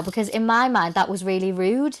go now, because in my mind that was really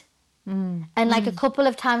rude. And like a couple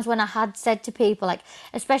of times when I had said to people, like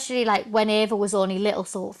especially like when Ava was only little,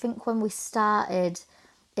 so I think when we started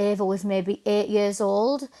Ava was maybe 8 years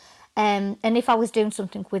old, and if I was doing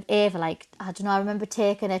something with Ava, like I don't know, I remember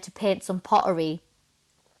taking her to paint some pottery,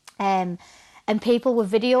 and people were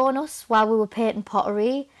videoing us while we were painting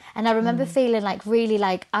pottery, and I remember feeling like really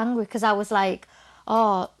like angry because I was like,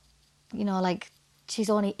 oh, like she's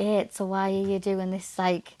only 8, so why are you doing this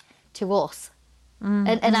like to us?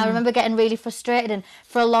 And I remember getting really frustrated, and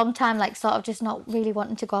for a long time, like sort of just not really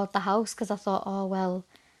wanting to go out the house because I thought, oh, well,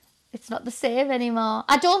 it's not the same anymore.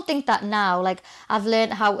 I don't think that now, like I've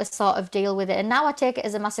learned how to sort of deal with it. And now I take it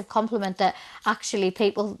as a massive compliment that actually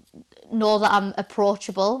people know that I'm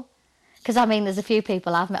approachable. Because I mean, there's a few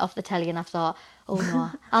people I've met off the telly and I've thought, oh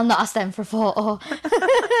no, I'll not ask them for a photo.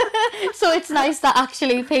 So it's nice that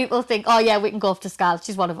actually people think, oh yeah, we can go off to Scarlett,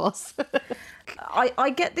 she's one of us. I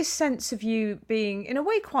get this sense of you being, in a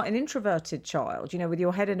way, quite an introverted child, with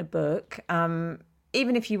your head in a book.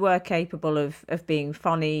 Even if you were capable of being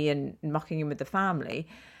funny and mucking in with the family.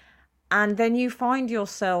 And then you find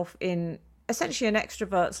yourself in essentially an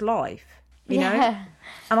extrovert's life, you know?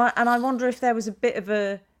 And I wonder if there was a bit of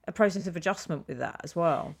a process of adjustment with that as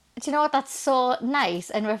well. Do you know what? That's so nice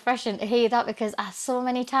and refreshing to hear that, because so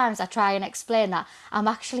many times I try and explain that I'm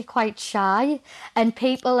actually quite shy, and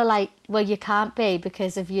people are like, well, you can't be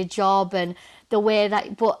because of your job and the way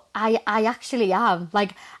that, but I actually am.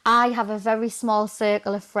 Like, I have a very small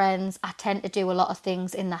circle of friends. I tend to do a lot of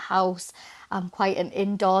things in the house. I'm quite an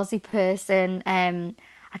indoorsy person.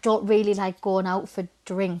 I don't really like going out for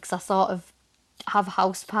drinks. I sort of have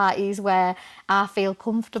house parties where I feel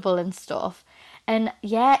comfortable and stuff. And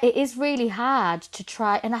yeah, it is really hard to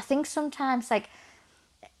try. And I think sometimes, like,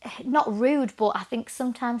 not rude, but I think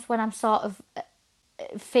sometimes when I'm sort of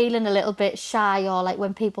feeling a little bit shy, or like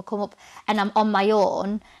when people come up and I'm on my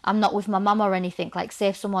own, I'm not with my mum or anything, like say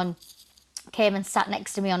if someone came and sat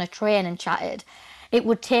next to me on a train and chatted, it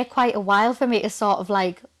would take quite a while for me to sort of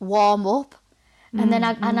like warm up. And then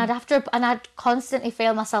I'd constantly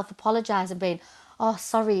feel myself apologise and being, oh,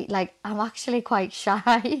 sorry, like I'm actually quite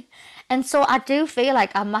shy. And so I do feel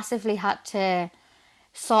like I massively had to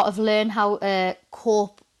sort of learn how to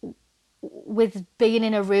cope with being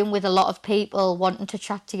in a room with a lot of people wanting to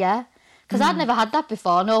chat to you. Because I'd never had that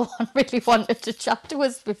before. No one really wanted to chat to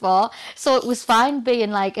us before. So it was fine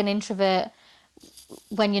being like an introvert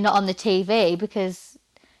when you're not on the TV, because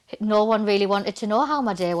no one really wanted to know how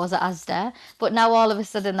my day was at Asda. But now all of a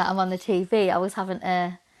sudden that I'm on the TV, I was having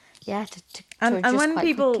to and when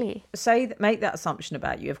people quickly make that assumption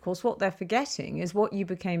about you, of course, what they're forgetting is what you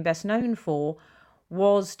became best known for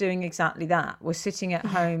was doing exactly that. Was sitting at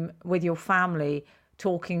home with your family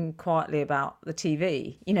talking quietly about the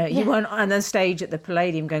TV. You know, you weren't on the stage at the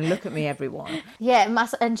Palladium going, look at me, everyone. Yeah,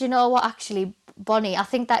 and do you know what, actually, Bonnie, I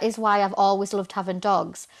think that is why I've always loved having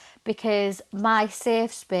dogs, because my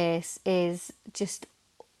safe space is just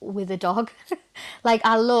with a dog. Like,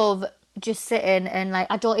 I love just sitting and, like,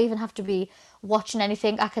 I don't even have to be watching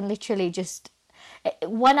anything. I can literally just...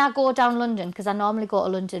 When I go down London, because I normally go to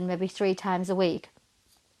London maybe 3 times a week,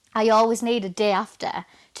 I always need a day after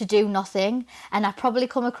to do nothing. And I probably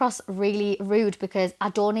come across really rude because I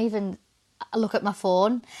don't even look at my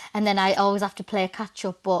phone, and then I always have to play catch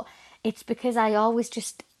up. But it's because I always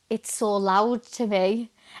just, it's so loud to me.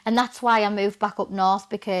 And that's why I moved back up north,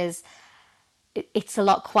 because it's a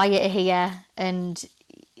lot quieter here and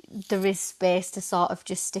there is space to sort of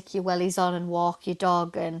just stick your wellies on and walk your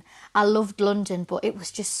dog. And I loved London, but it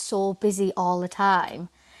was just so busy all the time.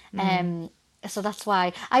 So that's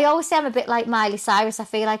why I always say I'm a bit like Miley Cyrus. I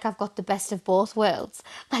feel like I've got the best of both worlds.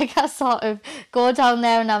 Like, I sort of go down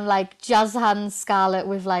there and I'm like jazz hands Scarlett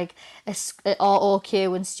with like a auto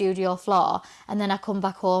cue and studio floor, and then I come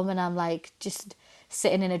back home and I'm like just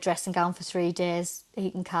sitting in a dressing gown for 3 days,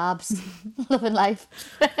 eating carbs, loving life.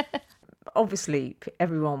 Obviously,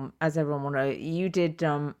 as everyone will know, you did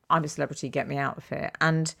I'm a Celebrity, Get Me Out of Here,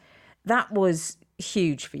 and that was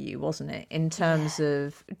huge for you, wasn't it? In terms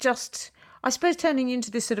of just, I suppose, turning you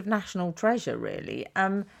into this sort of national treasure, really.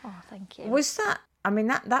 Oh, thank you. Was that? I mean,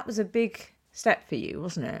 that was a big step for you,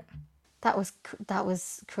 wasn't it? That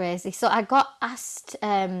was crazy. So I got asked,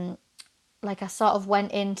 like I sort of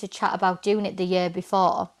went in to chat about doing it the year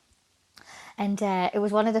before. And it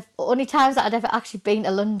was one of the only times that I'd ever actually been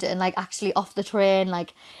to London, like actually off the train,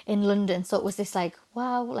 like in London. So it was this like,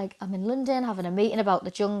 wow, like I'm in London having a meeting about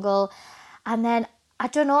the jungle. And then, I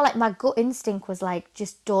don't know, like my gut instinct was like,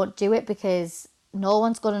 just don't do it, because no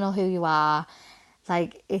one's going to know who you are.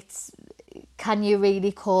 Like, can you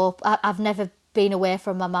really cope? I've never been away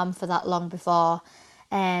from my mum for that long before.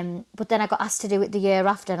 But then I got asked to do it the year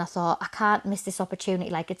after, and I thought, I can't miss this opportunity.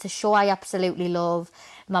 Like, it's a show I absolutely love.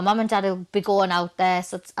 My mum and dad will be going out there,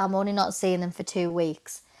 so I'm only not seeing them for 2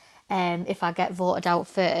 weeks if I get voted out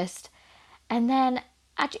first. And then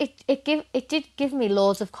it did give me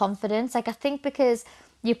loads of confidence. Like, I think because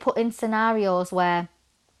you put in scenarios where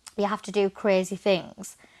you have to do crazy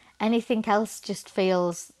things, anything else just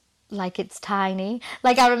feels like it's tiny.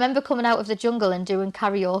 Like, I remember coming out of the jungle and doing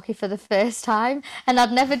karaoke for the first time, and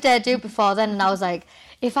I'd never dared do it before then, and I was like,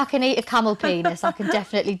 if I can eat a camel penis, I can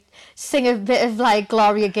definitely sing a bit of like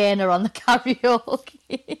Gloria Gaynor on the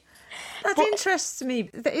karaoke. That interests me.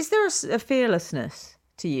 Is there a fearlessness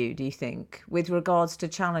to you, do you think, with regards to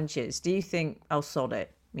challenges? Do you think, oh, sod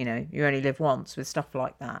it, you know, you only live once, with stuff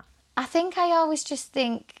like that? I think I always just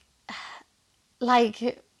think,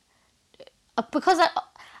 like, because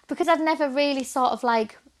I'd never really sort of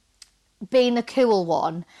like been the cool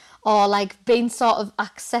one or like been sort of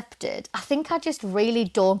accepted, I think I just really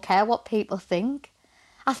don't care what people think.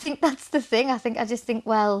 I think that's the thing. I just think,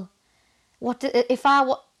 well, what's the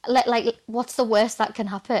worst that can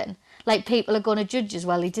happen? Like, people are going to judge as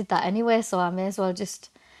well. He did that anyway, so I may as well just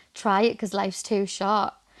try it, because life's too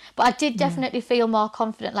short. But I did definitely feel more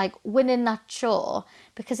confident, like winning that show,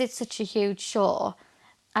 because it's such a huge show.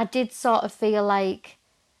 I did sort of feel like,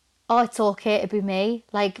 oh, it's okay to be me.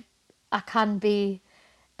 Like, I can be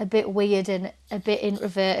a bit weird and a bit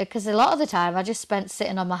introverted, because a lot of the time I just spent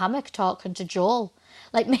sitting on my hammock talking to Joel.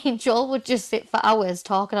 Like, me and Joel would just sit for hours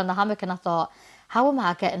talking on the hammock, and I thought, how am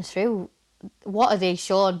I getting through? What are they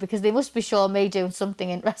showing? Because they must be showing me doing something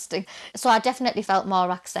interesting. So I definitely felt more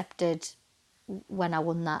accepted when I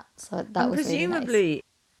won that. So that was presumably really nice.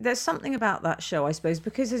 There's something about that show, I suppose,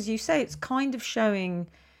 because as you say, it's kind of showing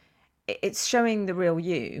the real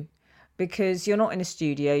you, because you're not in a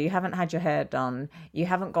studio, you haven't had your hair done, you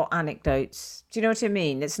haven't got anecdotes. Do you know what I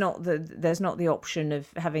mean? It's not there's not the option of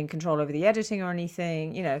having control over the editing or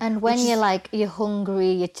anything, you know. And when you're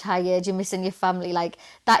hungry, you're tired, you're missing your family, like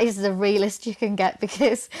that is the realest you can get,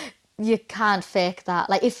 because you can't fake that.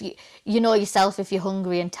 Like if you know yourself, if you're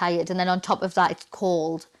hungry and tired, and then on top of that it's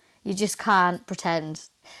cold, you just can't pretend.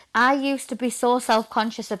 I used to be so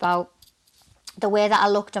self-conscious about the way that I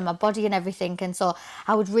looked on my body and everything, and so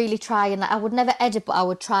I would really try and like, I would never edit, but I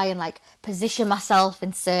would try and like position myself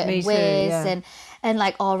in certain ways, yeah. and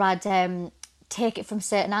like, or I'd take it from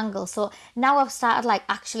certain angles. So now I've started like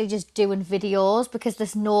actually just doing videos, because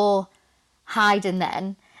there's no hiding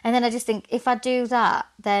then. And then I just think, if I do that,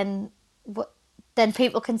 then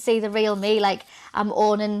people can see the real me, like I'm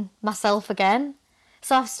owning myself again.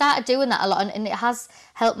 So I've started doing that a lot, and it has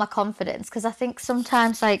helped my confidence, because I think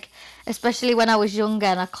sometimes, like, especially when I was younger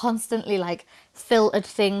and I constantly, like, filtered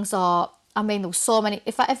things, or, I mean, there was so many,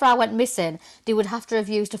 if I went missing, they would have to have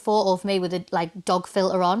used a photo of me with a, like, dog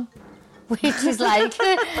filter on. Which is like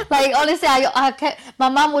honestly, my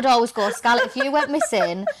mum would always go, Scarlett, if you went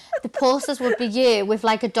missing, the posters would be you with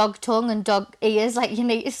like a dog tongue and dog ears. Like, you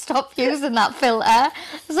need to stop using that filter.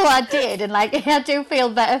 So I did, and like I do feel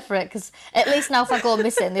better for it, because at least now if I go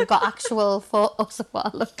missing, they've got actual photos of what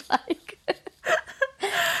I look like.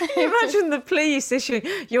 Imagine the police issuing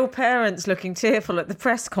your parents looking tearful at the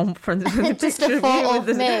press conference with a just picture a photo of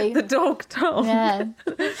you with the dog tongue. Yeah.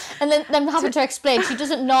 And then them having to explain she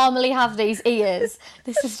doesn't normally have these ears.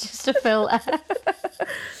 This is just a filter.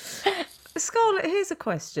 Scarlett, here's a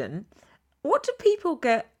question. What do people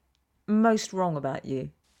get most wrong about you?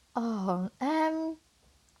 There's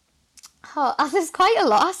quite a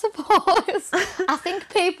lot, I suppose. I think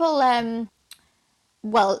people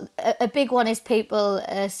well, a big one is people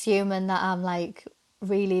assuming that I'm like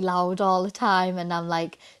really loud all the time and I'm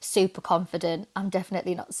like super confident. I'm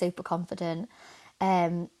definitely not super confident.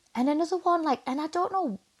 And another one, like, and I don't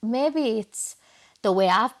know, maybe it's the way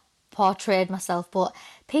I've portrayed myself, but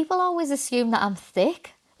people always assume that I'm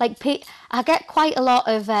thick. Like, I get quite a lot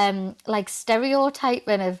of like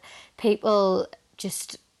stereotyping of people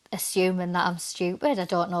just assuming that I'm stupid. I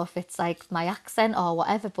don't know if it's like my accent or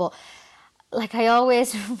whatever, but like I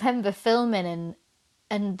always remember filming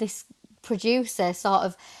and this producer sort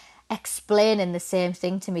of explaining the same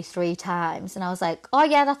thing to me 3 times, and I was like, oh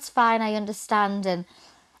yeah, that's fine, I understand, and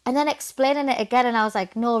then explaining it again, and I was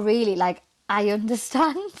like, no, really, like I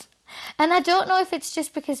understand. And I don't know if it's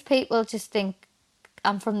just because people just think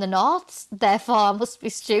I'm from the north, therefore I must be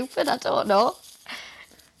stupid. I don't know.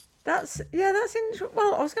 That's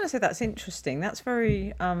well, I was going to say that's interesting. That's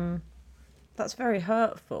very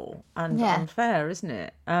hurtful and unfair, isn't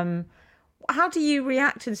it? How do you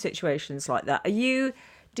react in situations like that? Are you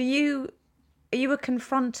a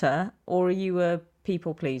confronter or are you a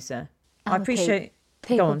people pleaser? I appreciate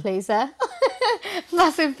people pleaser.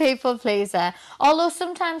 Massive people pleaser. Although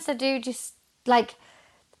sometimes I do just like,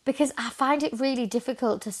 because I find it really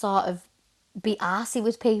difficult to sort of be arsey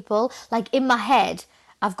with people. Like in my head,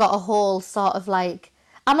 I've got a whole sort of like,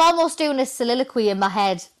 I'm almost doing a soliloquy in my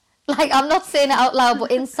head. Like, I'm not saying it out loud,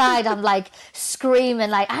 but inside I'm like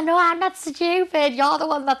screaming, like, I know I'm not stupid, you're the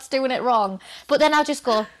one that's doing it wrong. But then I'll just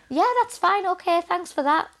go, yeah, that's fine, okay, thanks for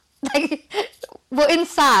that. Like, but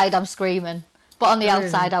inside I'm screaming. But on the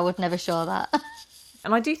outside, I would never show that.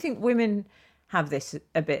 And I do think women have this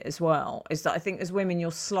a bit as well, is that I think as women,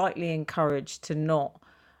 you're slightly encouraged to not,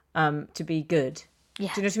 to be good.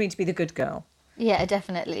 Yeah. Do you know what I mean? To be the good girl. Yeah,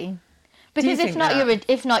 definitely. Because if not,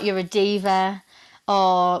 you're a diva,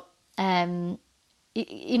 or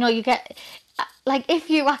you know, you get like, if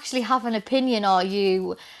you actually have an opinion or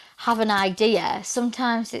you have an idea,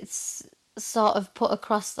 sometimes it's sort of put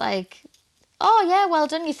across like, oh yeah, well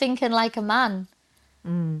done, you're thinking like a man.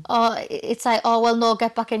 Or it's like, oh well, no,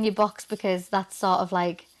 get back in your box, because that's sort of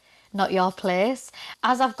like not your place.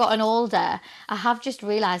 As I've gotten older, I have just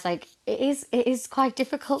realised like it is quite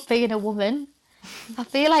difficult being a woman. I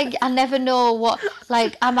feel like I never know what,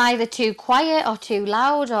 like, I'm either too quiet or too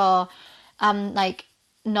loud, or I'm like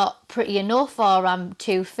not pretty enough, or I'm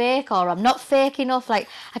too fake, or I'm not fake enough. Like,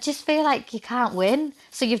 I just feel like you can't win.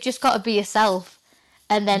 So you've just got to be yourself,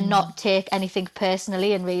 and then not take anything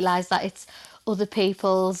personally, and realise that it's other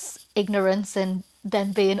people's ignorance and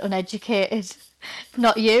them being uneducated,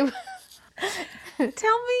 not you.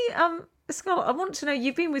 Tell me, Scott, I want to know,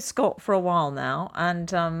 you've been with Scott for a while now, and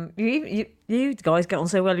you guys get on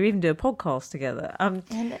so well, you even do a podcast together.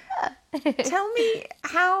 Tell me,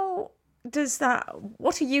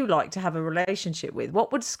 what are you like to have a relationship with?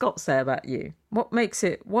 What would Scott say about you? What makes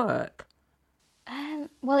it work?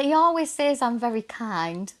 Well, he always says I'm very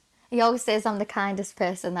kind. He always says I'm the kindest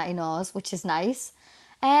person that he knows, which is nice.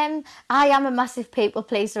 I am a massive people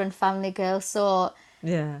pleaser and family girl, so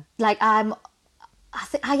Yeah. like I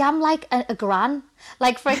am like a gran.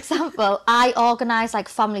 Like, for example, I organise like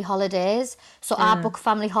family holidays. So I book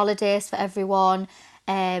family holidays for everyone.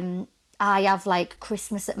 I have like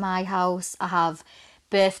Christmas at my house. I have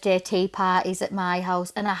birthday tea parties at my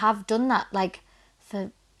house. And I have done that like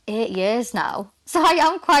for 8 years now. So I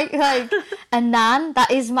am quite like a nan.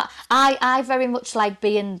 That is I very much like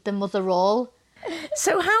being the mother role.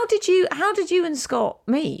 So how did you and Scott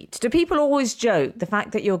meet? Do people always joke the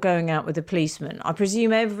fact that you're going out with a policeman? I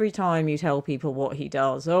presume every time you tell people what he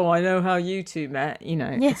does, oh, I know how you two met,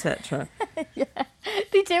 etc. Yeah,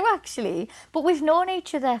 they do actually. But we've known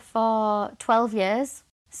each other for 12 years.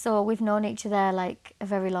 So we've known each other like a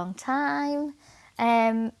very long time.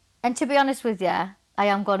 And to be honest with you, I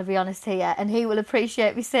am going to be honest here, and he will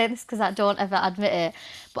appreciate me saying this because I don't ever admit it.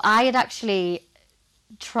 But I had actually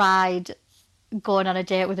tried going on a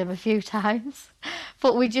date with him a few times,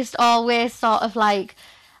 but we just always sort of like,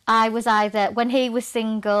 I was either, when he was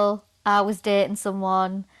single, I was dating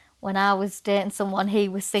someone, when I was dating someone, he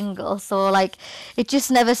was single, so like it just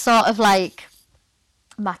never sort of like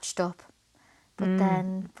matched up. But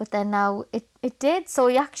then now it did. So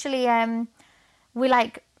we actually we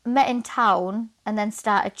like met in town and then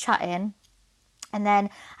started chatting, and then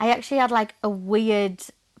I actually had like a weird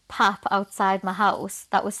pap outside my house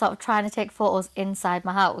that was sort of trying to take photos inside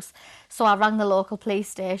my house. So I rang the local police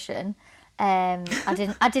station. I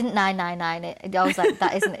didn't 999 it. I was like,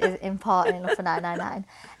 that isn't important enough for 999.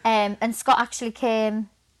 And Scott actually came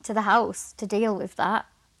to the house to deal with that.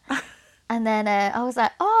 And then I was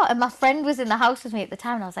like, oh, and my friend was in the house with me at the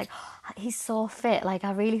time, and I was like, oh, he's so fit, like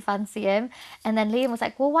I really fancy him. And then Liam was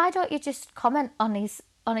like, well, why don't you just comment on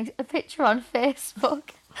a picture on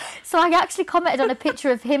Facebook? So I actually commented on a picture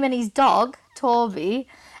of him and his dog, Toby,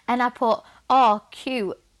 and I put, oh,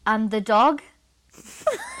 cute, and the dog.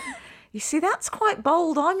 You see, that's quite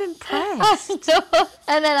bold. I'm impressed.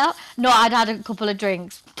 And then I'd had a couple of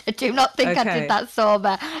drinks. Do not think I did that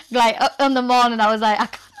sober. Like on the morning, I was like, I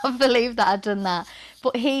can't believe that I'd done that.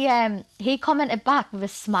 But he commented back with a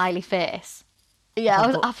smiley face. Yeah, I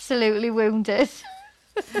was absolutely wounded.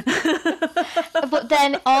 But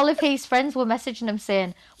then all of his friends were messaging him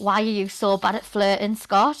saying, why are you so bad at flirting,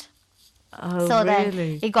 Scott? Oh, so really?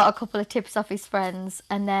 Then he got a couple of tips off his friends,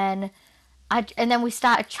 and then we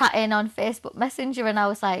started chatting on Facebook Messenger, and I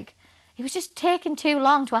was like, he was just taking too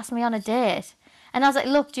long to ask me on a date. And I was like,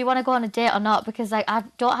 look, do you want to go on a date or not? Because like I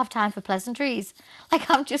don't have time for pleasantries. Like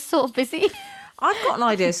I'm just so busy. I've got an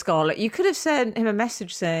idea, Scarlett. You could have sent him a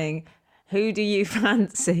message saying, who do you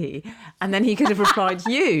fancy? And then he could have replied,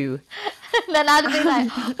 you. And then I'd be like,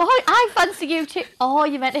 oh, I fancy you too. Oh,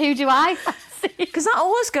 you meant who do I fancy? Because that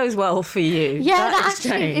always goes well for you. Yeah, that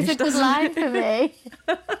actually is a good line for me.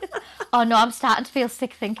 Oh no, I'm starting to feel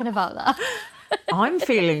sick thinking about that. I'm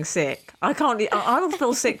feeling sick. I'll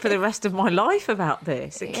feel sick for the rest of my life about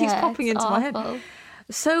this. It keeps popping into my head.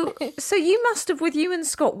 So you must have, with you and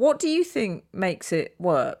Scott, what do you think makes it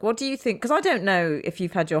work? What do you think? Because I don't know if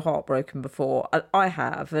you've had your heart broken before. I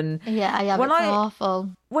have. And yeah, I have. It's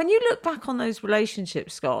awful. When you look back on those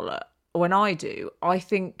relationships, Scarlett, when I do, I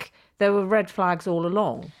think there were red flags all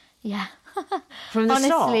along. Yeah. From the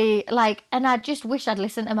start. Honestly, like, and I just wish I'd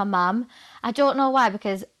listened to my mum. I don't know why,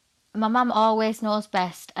 because my mum always knows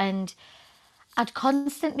best, and I'd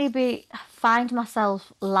constantly find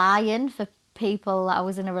myself lying for people that I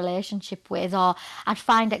was in a relationship with, or I'd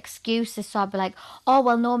find excuses. So I'd be like, oh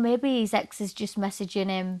well, no, maybe his ex is just messaging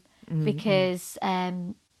him because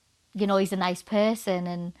he's a nice person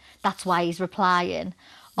and that's why he's replying.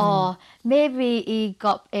 Or maybe he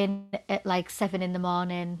got in at like 7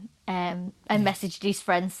 a.m. And messaged his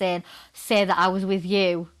friend saying, say that I was with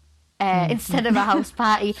you instead of a house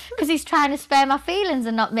party, because he's trying to spare my feelings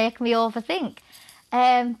and not make me overthink.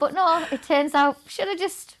 But no, it turns out should have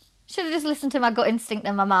just listened to my gut instinct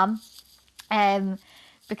and my mum,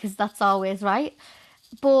 because that's always right.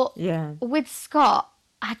 But with Scott,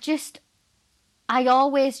 I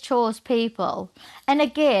always chose people, and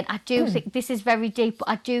again, I do think this is very deep, but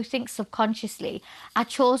I do think subconsciously I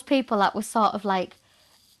chose people that were sort of like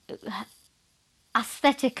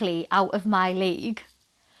aesthetically out of my league,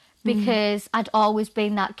 because I'd always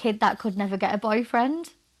been that kid that could never get a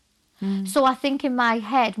boyfriend. So I think in my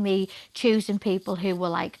head, me choosing people who were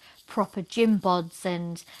like proper gym bods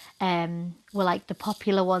and were like the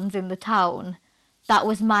popular ones in the town, that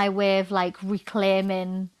was my way of like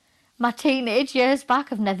reclaiming my teenage years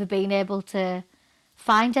back of never being able to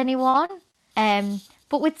find anyone.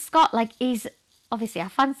 But with Scott, like he's obviously I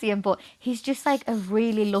fancy him, but he's just like a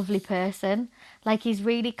really lovely person. Like, he's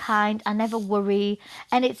really kind. I never worry.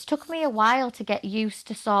 And it's took me a while to get used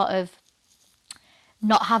to sort of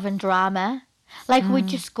not having drama. Like, we'd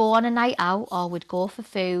just go on a night out, or we'd go for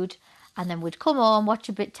food, and then we'd come home, watch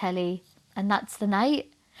a bit telly, and that's the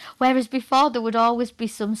night. Whereas before, there would always be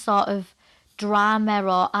some sort of drama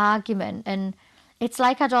or argument, and it's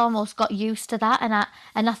like I'd almost got used to that,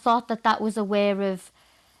 and I thought that was a way of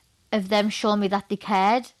them showing me that they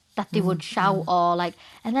cared, that they would shout or like,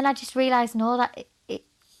 and then I just realised, no, that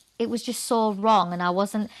it was just so wrong, and I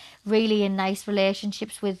wasn't really in nice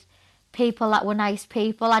relationships with people that were nice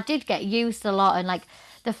people. I did get used a lot, and like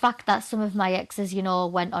the fact that some of my exes, you know,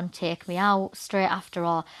 went on Take Me Out straight after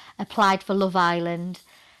or applied for Love Island,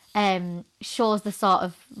 shows the sort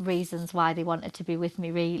of reasons why they wanted to be with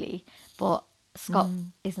me, really. But Scott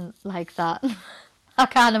isn't like that. I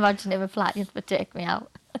can't imagine him applying for Take Me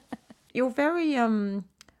Out. You're very,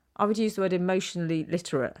 I would use the word emotionally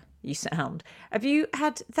literate, you sound. Have you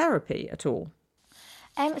had therapy at all?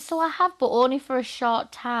 So I have, but only for a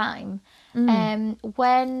short time.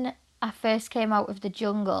 When I first came out of the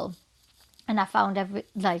jungle, and I found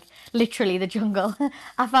literally the jungle,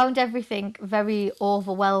 I found everything very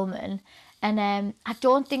overwhelming. And I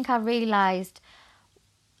don't think I realised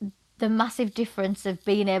the massive difference of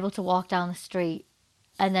being able to walk down the street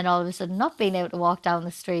and then all of a sudden not being able to walk down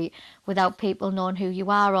the street without people knowing who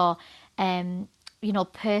you are, or, you know,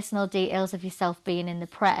 personal details of yourself being in the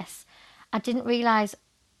press. I didn't realise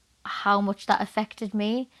how much that affected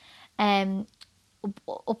me,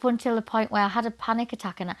 up until the point where I had a panic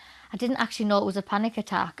attack, and I didn't actually know it was a panic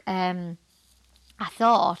attack. I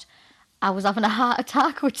thought I was having a heart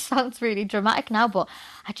attack, which sounds really dramatic now, but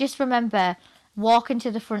I just remember walking to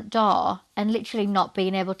the front door and literally not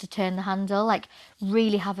being able to turn the handle, like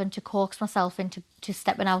really having to coax myself into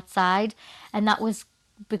stepping outside. And that was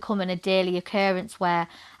becoming a daily occurrence where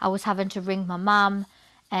I was having to ring my mum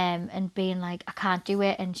and being like, I can't do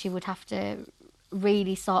it. And she would have to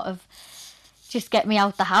really sort of just get me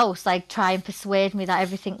out the house, like try and persuade me that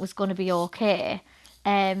everything was going to be okay.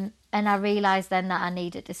 And I realised then that I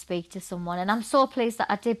needed to speak to someone. And I'm so pleased that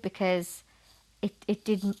I did, because it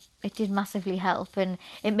did massively help, and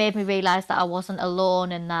it made me realise that I wasn't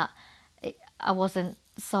alone, and that I wasn't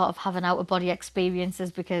sort of having out of body experiences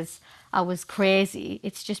because I was crazy.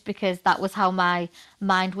 It's just because that was how my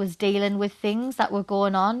mind was dealing with things that were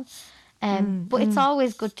going on. But it's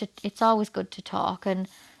always good to talk.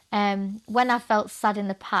 And when I felt sad in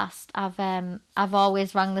the past, I've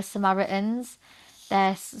always rang the Samaritans.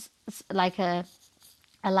 There's like a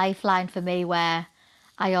lifeline for me where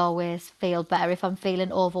I always feel better if I'm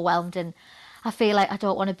feeling overwhelmed, and I feel like I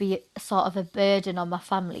don't want to be sort of a burden on my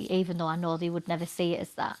family, even though I know they would never see it as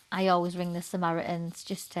that. I always ring the Samaritans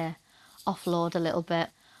just to offload a little bit.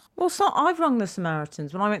 Well, so I've rung the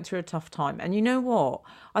Samaritans when I went through a tough time. And you know what?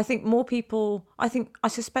 I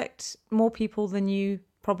suspect more people than you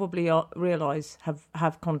probably realise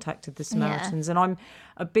have contacted the Samaritans. Yeah. And I'm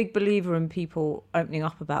a big believer in people opening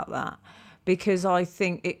up about that, because I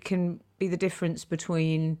think it can be the difference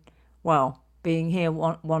between, well, being here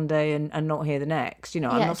one day and not here the next. You know,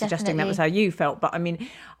 I'm not suggesting that was how you felt, but I mean,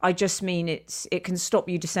 I just mean it can stop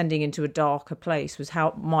you descending into a darker place, was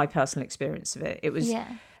how my personal experience of it. It was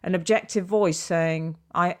an objective voice saying,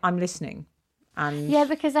 I'm listening. And yeah,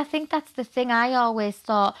 because I think that's the thing. I always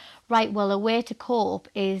thought, right, well, a way to cope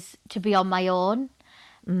is to be on my own.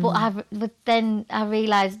 But then I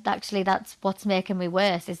realised actually that's what's making me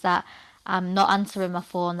worse, is that I'm not answering my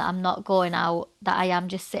phone, that I'm not going out, that I am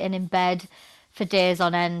just sitting in bed for days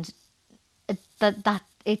on end. That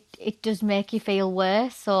it does make you feel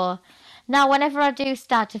worse. So now whenever I do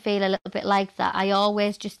start to feel a little bit like that, I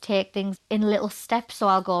always just take things in little steps. So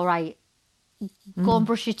I'll go, right, go and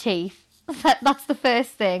brush your teeth. That's the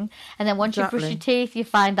first thing. And then once you brush your teeth, you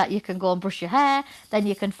find that you can go and brush your hair. Then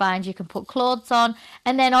you can find you can put clothes on.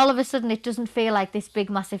 And then all of a sudden it doesn't feel like this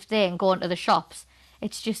big massive thing going to the shops.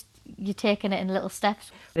 It's just you're taking it in little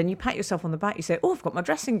steps. Then you pat yourself on the back. You say, oh, I've got my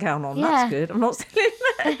dressing gown on. Yeah. That's good. I'm not still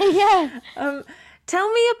in there. Yeah.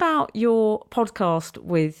 Tell me about your podcast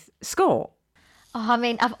with Scott. Oh, I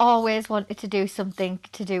mean, I've always wanted to do something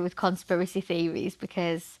to do with conspiracy theories,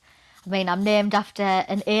 because I mean, I'm named after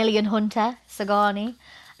an alien hunter, Sigourney.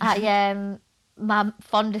 My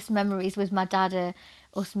fondest memories with my dad are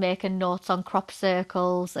us making notes on crop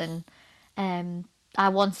circles, and I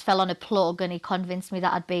once fell on a plug and he convinced me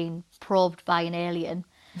that I'd been probed by an alien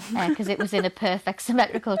because it was in a perfect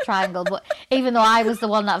symmetrical triangle. But even though I was the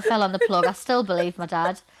one that fell on the plug, I still believe my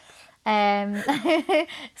dad.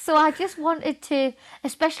 So I just wanted to,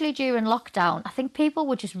 especially during lockdown, I think people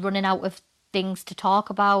were just running out of things to talk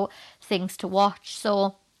about, things to watch.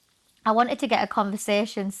 So I wanted to get a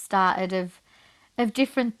conversation started of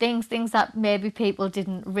different things that maybe people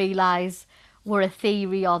didn't realise were a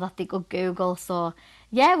theory or that they could Google. So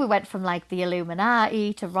yeah, we went from like the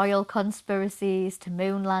Illuminati to royal conspiracies to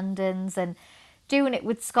moon landings, and doing it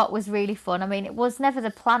with Scott was really fun. I mean, it was never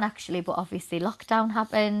the plan actually, but obviously lockdown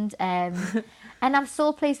happened. And I'm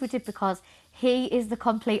so pleased we did, because he is the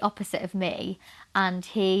complete opposite of me, and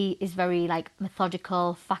he is very like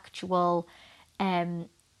methodical, factual.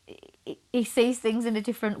 He sees things in a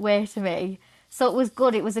different way to me. So it was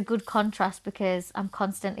good. It was a good contrast, because I'm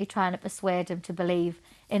constantly trying to persuade him to believe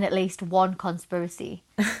in at least one conspiracy.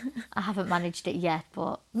 I haven't managed it yet,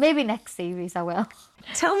 but maybe next series I will.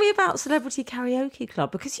 Tell me about Celebrity Karaoke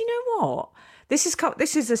Club, because you know what? This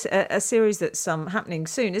is a series that's happening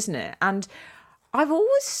soon, isn't it? And I've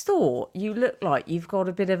always thought you look like you've got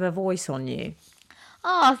a bit of a voice on you.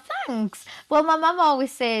 Oh, thanks. Well, my mum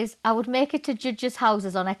always says I would make it to judges'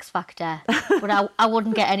 houses on X Factor, but I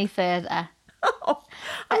wouldn't get any further. Oh,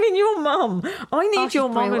 I mean, your mum. I need your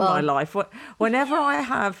mum in brutal. my life. Whenever I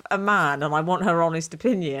have a man and I want her honest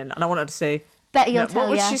opinion, and I want her to say, Betty will no, tell what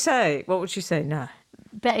would you. she say? What would she say? No.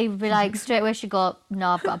 Betty would be like, straight away she'd go, no,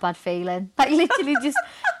 I've got a bad feeling. Like, literally just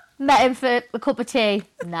met him for a cup of tea.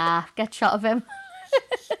 Nah, get shot of him.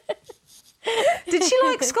 Did she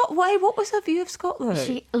like Scott Way? What was her view of Scott, though?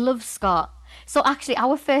 She loves Scott. So actually,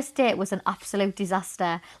 our first date was an absolute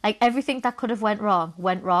disaster. Like, everything that could have went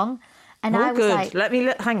wrong. And I was good.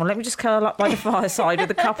 like, Hang on. Let me just curl up by the fireside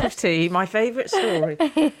with a cup of tea. My favourite story.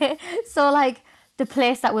 so like the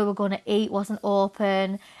place that we were going to eat wasn't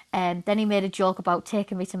open. And then he made a joke about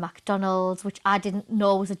taking me to McDonald's, which I didn't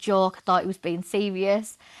know was a joke. I thought he was being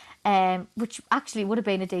serious. Which actually would have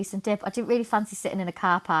been a decent dip. I didn't really fancy sitting in a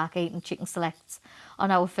car park eating chicken selects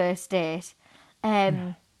on our first date.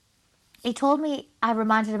 He told me I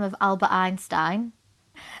reminded him of Albert Einstein.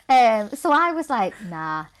 So I was like,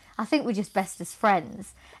 nah, I think we're just best as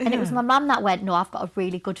friends. And it was my mum that went, no, I've got a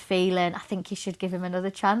really good feeling. I think you should give him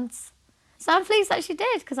another chance. So I'm pleased that she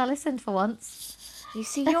did, because I listened for once. You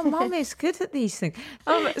see, your mum is good at these things.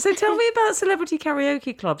 So tell me about Celebrity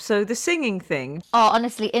Karaoke Club. So the singing thing. Oh,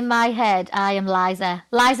 honestly, in my head, I am Liza.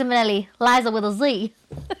 Liza Minnelli. Liza with a Z.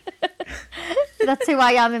 That's who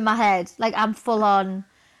I am in my head. Like, I'm full on.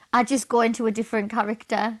 I just go into a different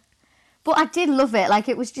character. But I did love it. Like,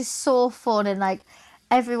 it was just so fun, and like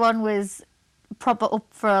everyone was proper up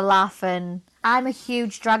for a laugh. And I'm a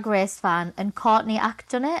huge Drag Race fan, and Courtney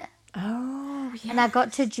Act done it. Oh, yeah. And I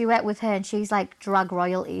got to duet with her, and she's like drag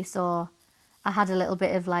royalty, so I had a little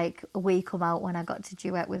bit of like a wee come out when I got to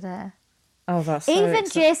duet with her. Oh, that's so Even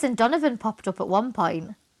exciting. Jason Donovan popped up at one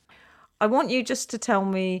point. I want you just to tell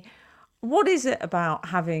me, what is it about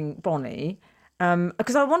having Bonnie?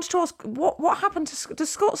 Because I wanted to ask, what happened to... Does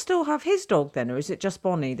Scott still have his dog then, or is it just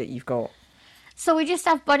Bonnie that you've got? So we just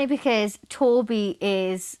have Bonnie because Toby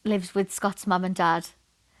lives with Scott's mum and dad.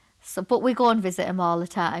 So, but we go and visit him all the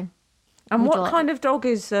time. And what kind of dog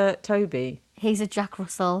is Toby? He's a Jack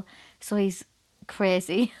Russell, so he's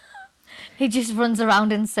crazy. He just runs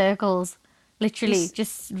around in circles. Literally,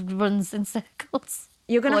 just runs in circles.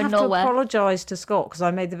 You're going to have nowhere. to apologise to Scott, because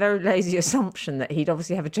I made the very lazy assumption that he'd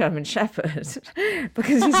obviously have a German Shepherd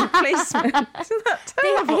because he's a policeman. Isn't that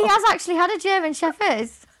terrible? He has actually had a German Shepherd.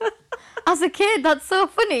 As a kid, that's so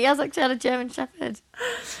funny. He has actually had a German Shepherd.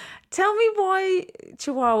 Tell me why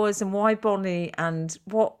Chihuahuas and why Bonnie, and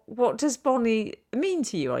what does Bonnie mean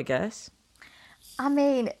to you, I guess? I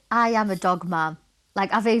mean, I am a dog mum.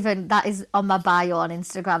 Like, that is on my bio on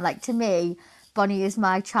Instagram. Like, to me, Bonnie is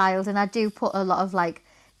my child, and I do put a lot of like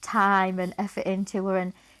time and effort into her,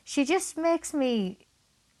 and she just makes me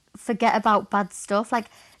forget about bad stuff. Like,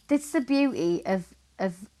 that's the beauty of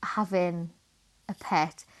having a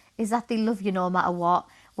pet, is that they love you no matter what.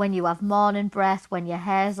 When you have morning breath, when your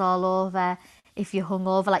hair's all over, if you're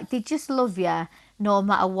hungover, like, they just love you no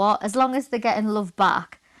matter what, as long as they're getting love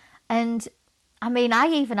back. And I mean, I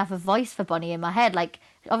even have a voice for Bonnie in my head. Like,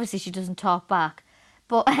 obviously she doesn't talk back,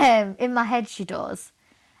 but in my head she does.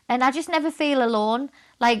 And I just never feel alone.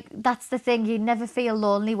 Like, that's the thing, you never feel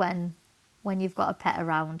lonely when you've got a pet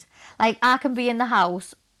around. Like, I can be in the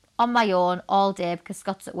house on my own all day because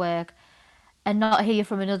Scott's at work and not hear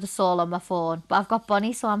from another soul on my phone. But I've got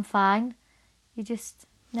Bonnie, so I'm fine. You just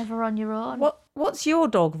never on your own. What's your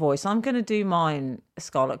dog voice? I'm going to do mine,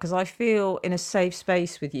 Scarlett, because I feel in a safe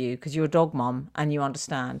space with you, because you're a dog mum and you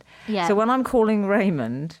understand. Yeah. So when I'm calling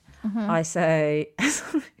Raymond, I say,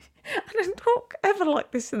 I don't talk ever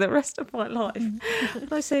like this in the rest of my life. And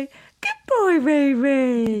I say, good boy, Ray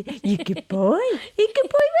Ray. You good boy? You good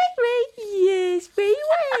boy, Ray Ray? Yes, Ray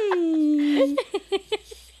Ray.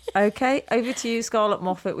 Okay, over to you, Scarlett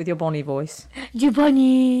Moffatt, with your Bonnie voice. Your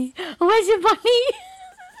Bonnie. Where's your Bonnie?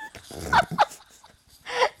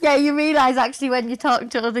 Yeah, you realise actually when you're talking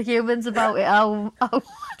to other humans about it, how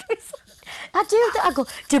I do that. I go,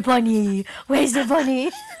 the Bonnie. Where's the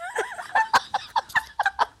Bonnie?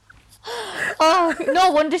 Oh,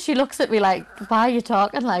 no wonder she looks at me like, why are you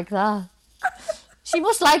talking like that? She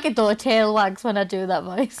must like it though, her tail wags when I do that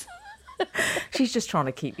voice. She's just trying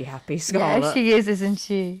to keep you happy, Scarlett. Yeah, she is, isn't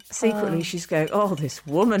she? Secretly, she's going, oh, this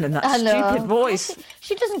woman and that stupid voice.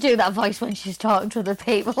 She doesn't do that voice when she's talking to other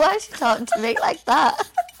people. Why is she talking to me like that?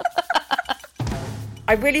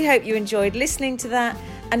 I really hope you enjoyed listening to that.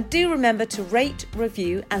 And do remember to rate,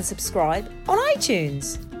 review and subscribe on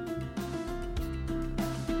iTunes.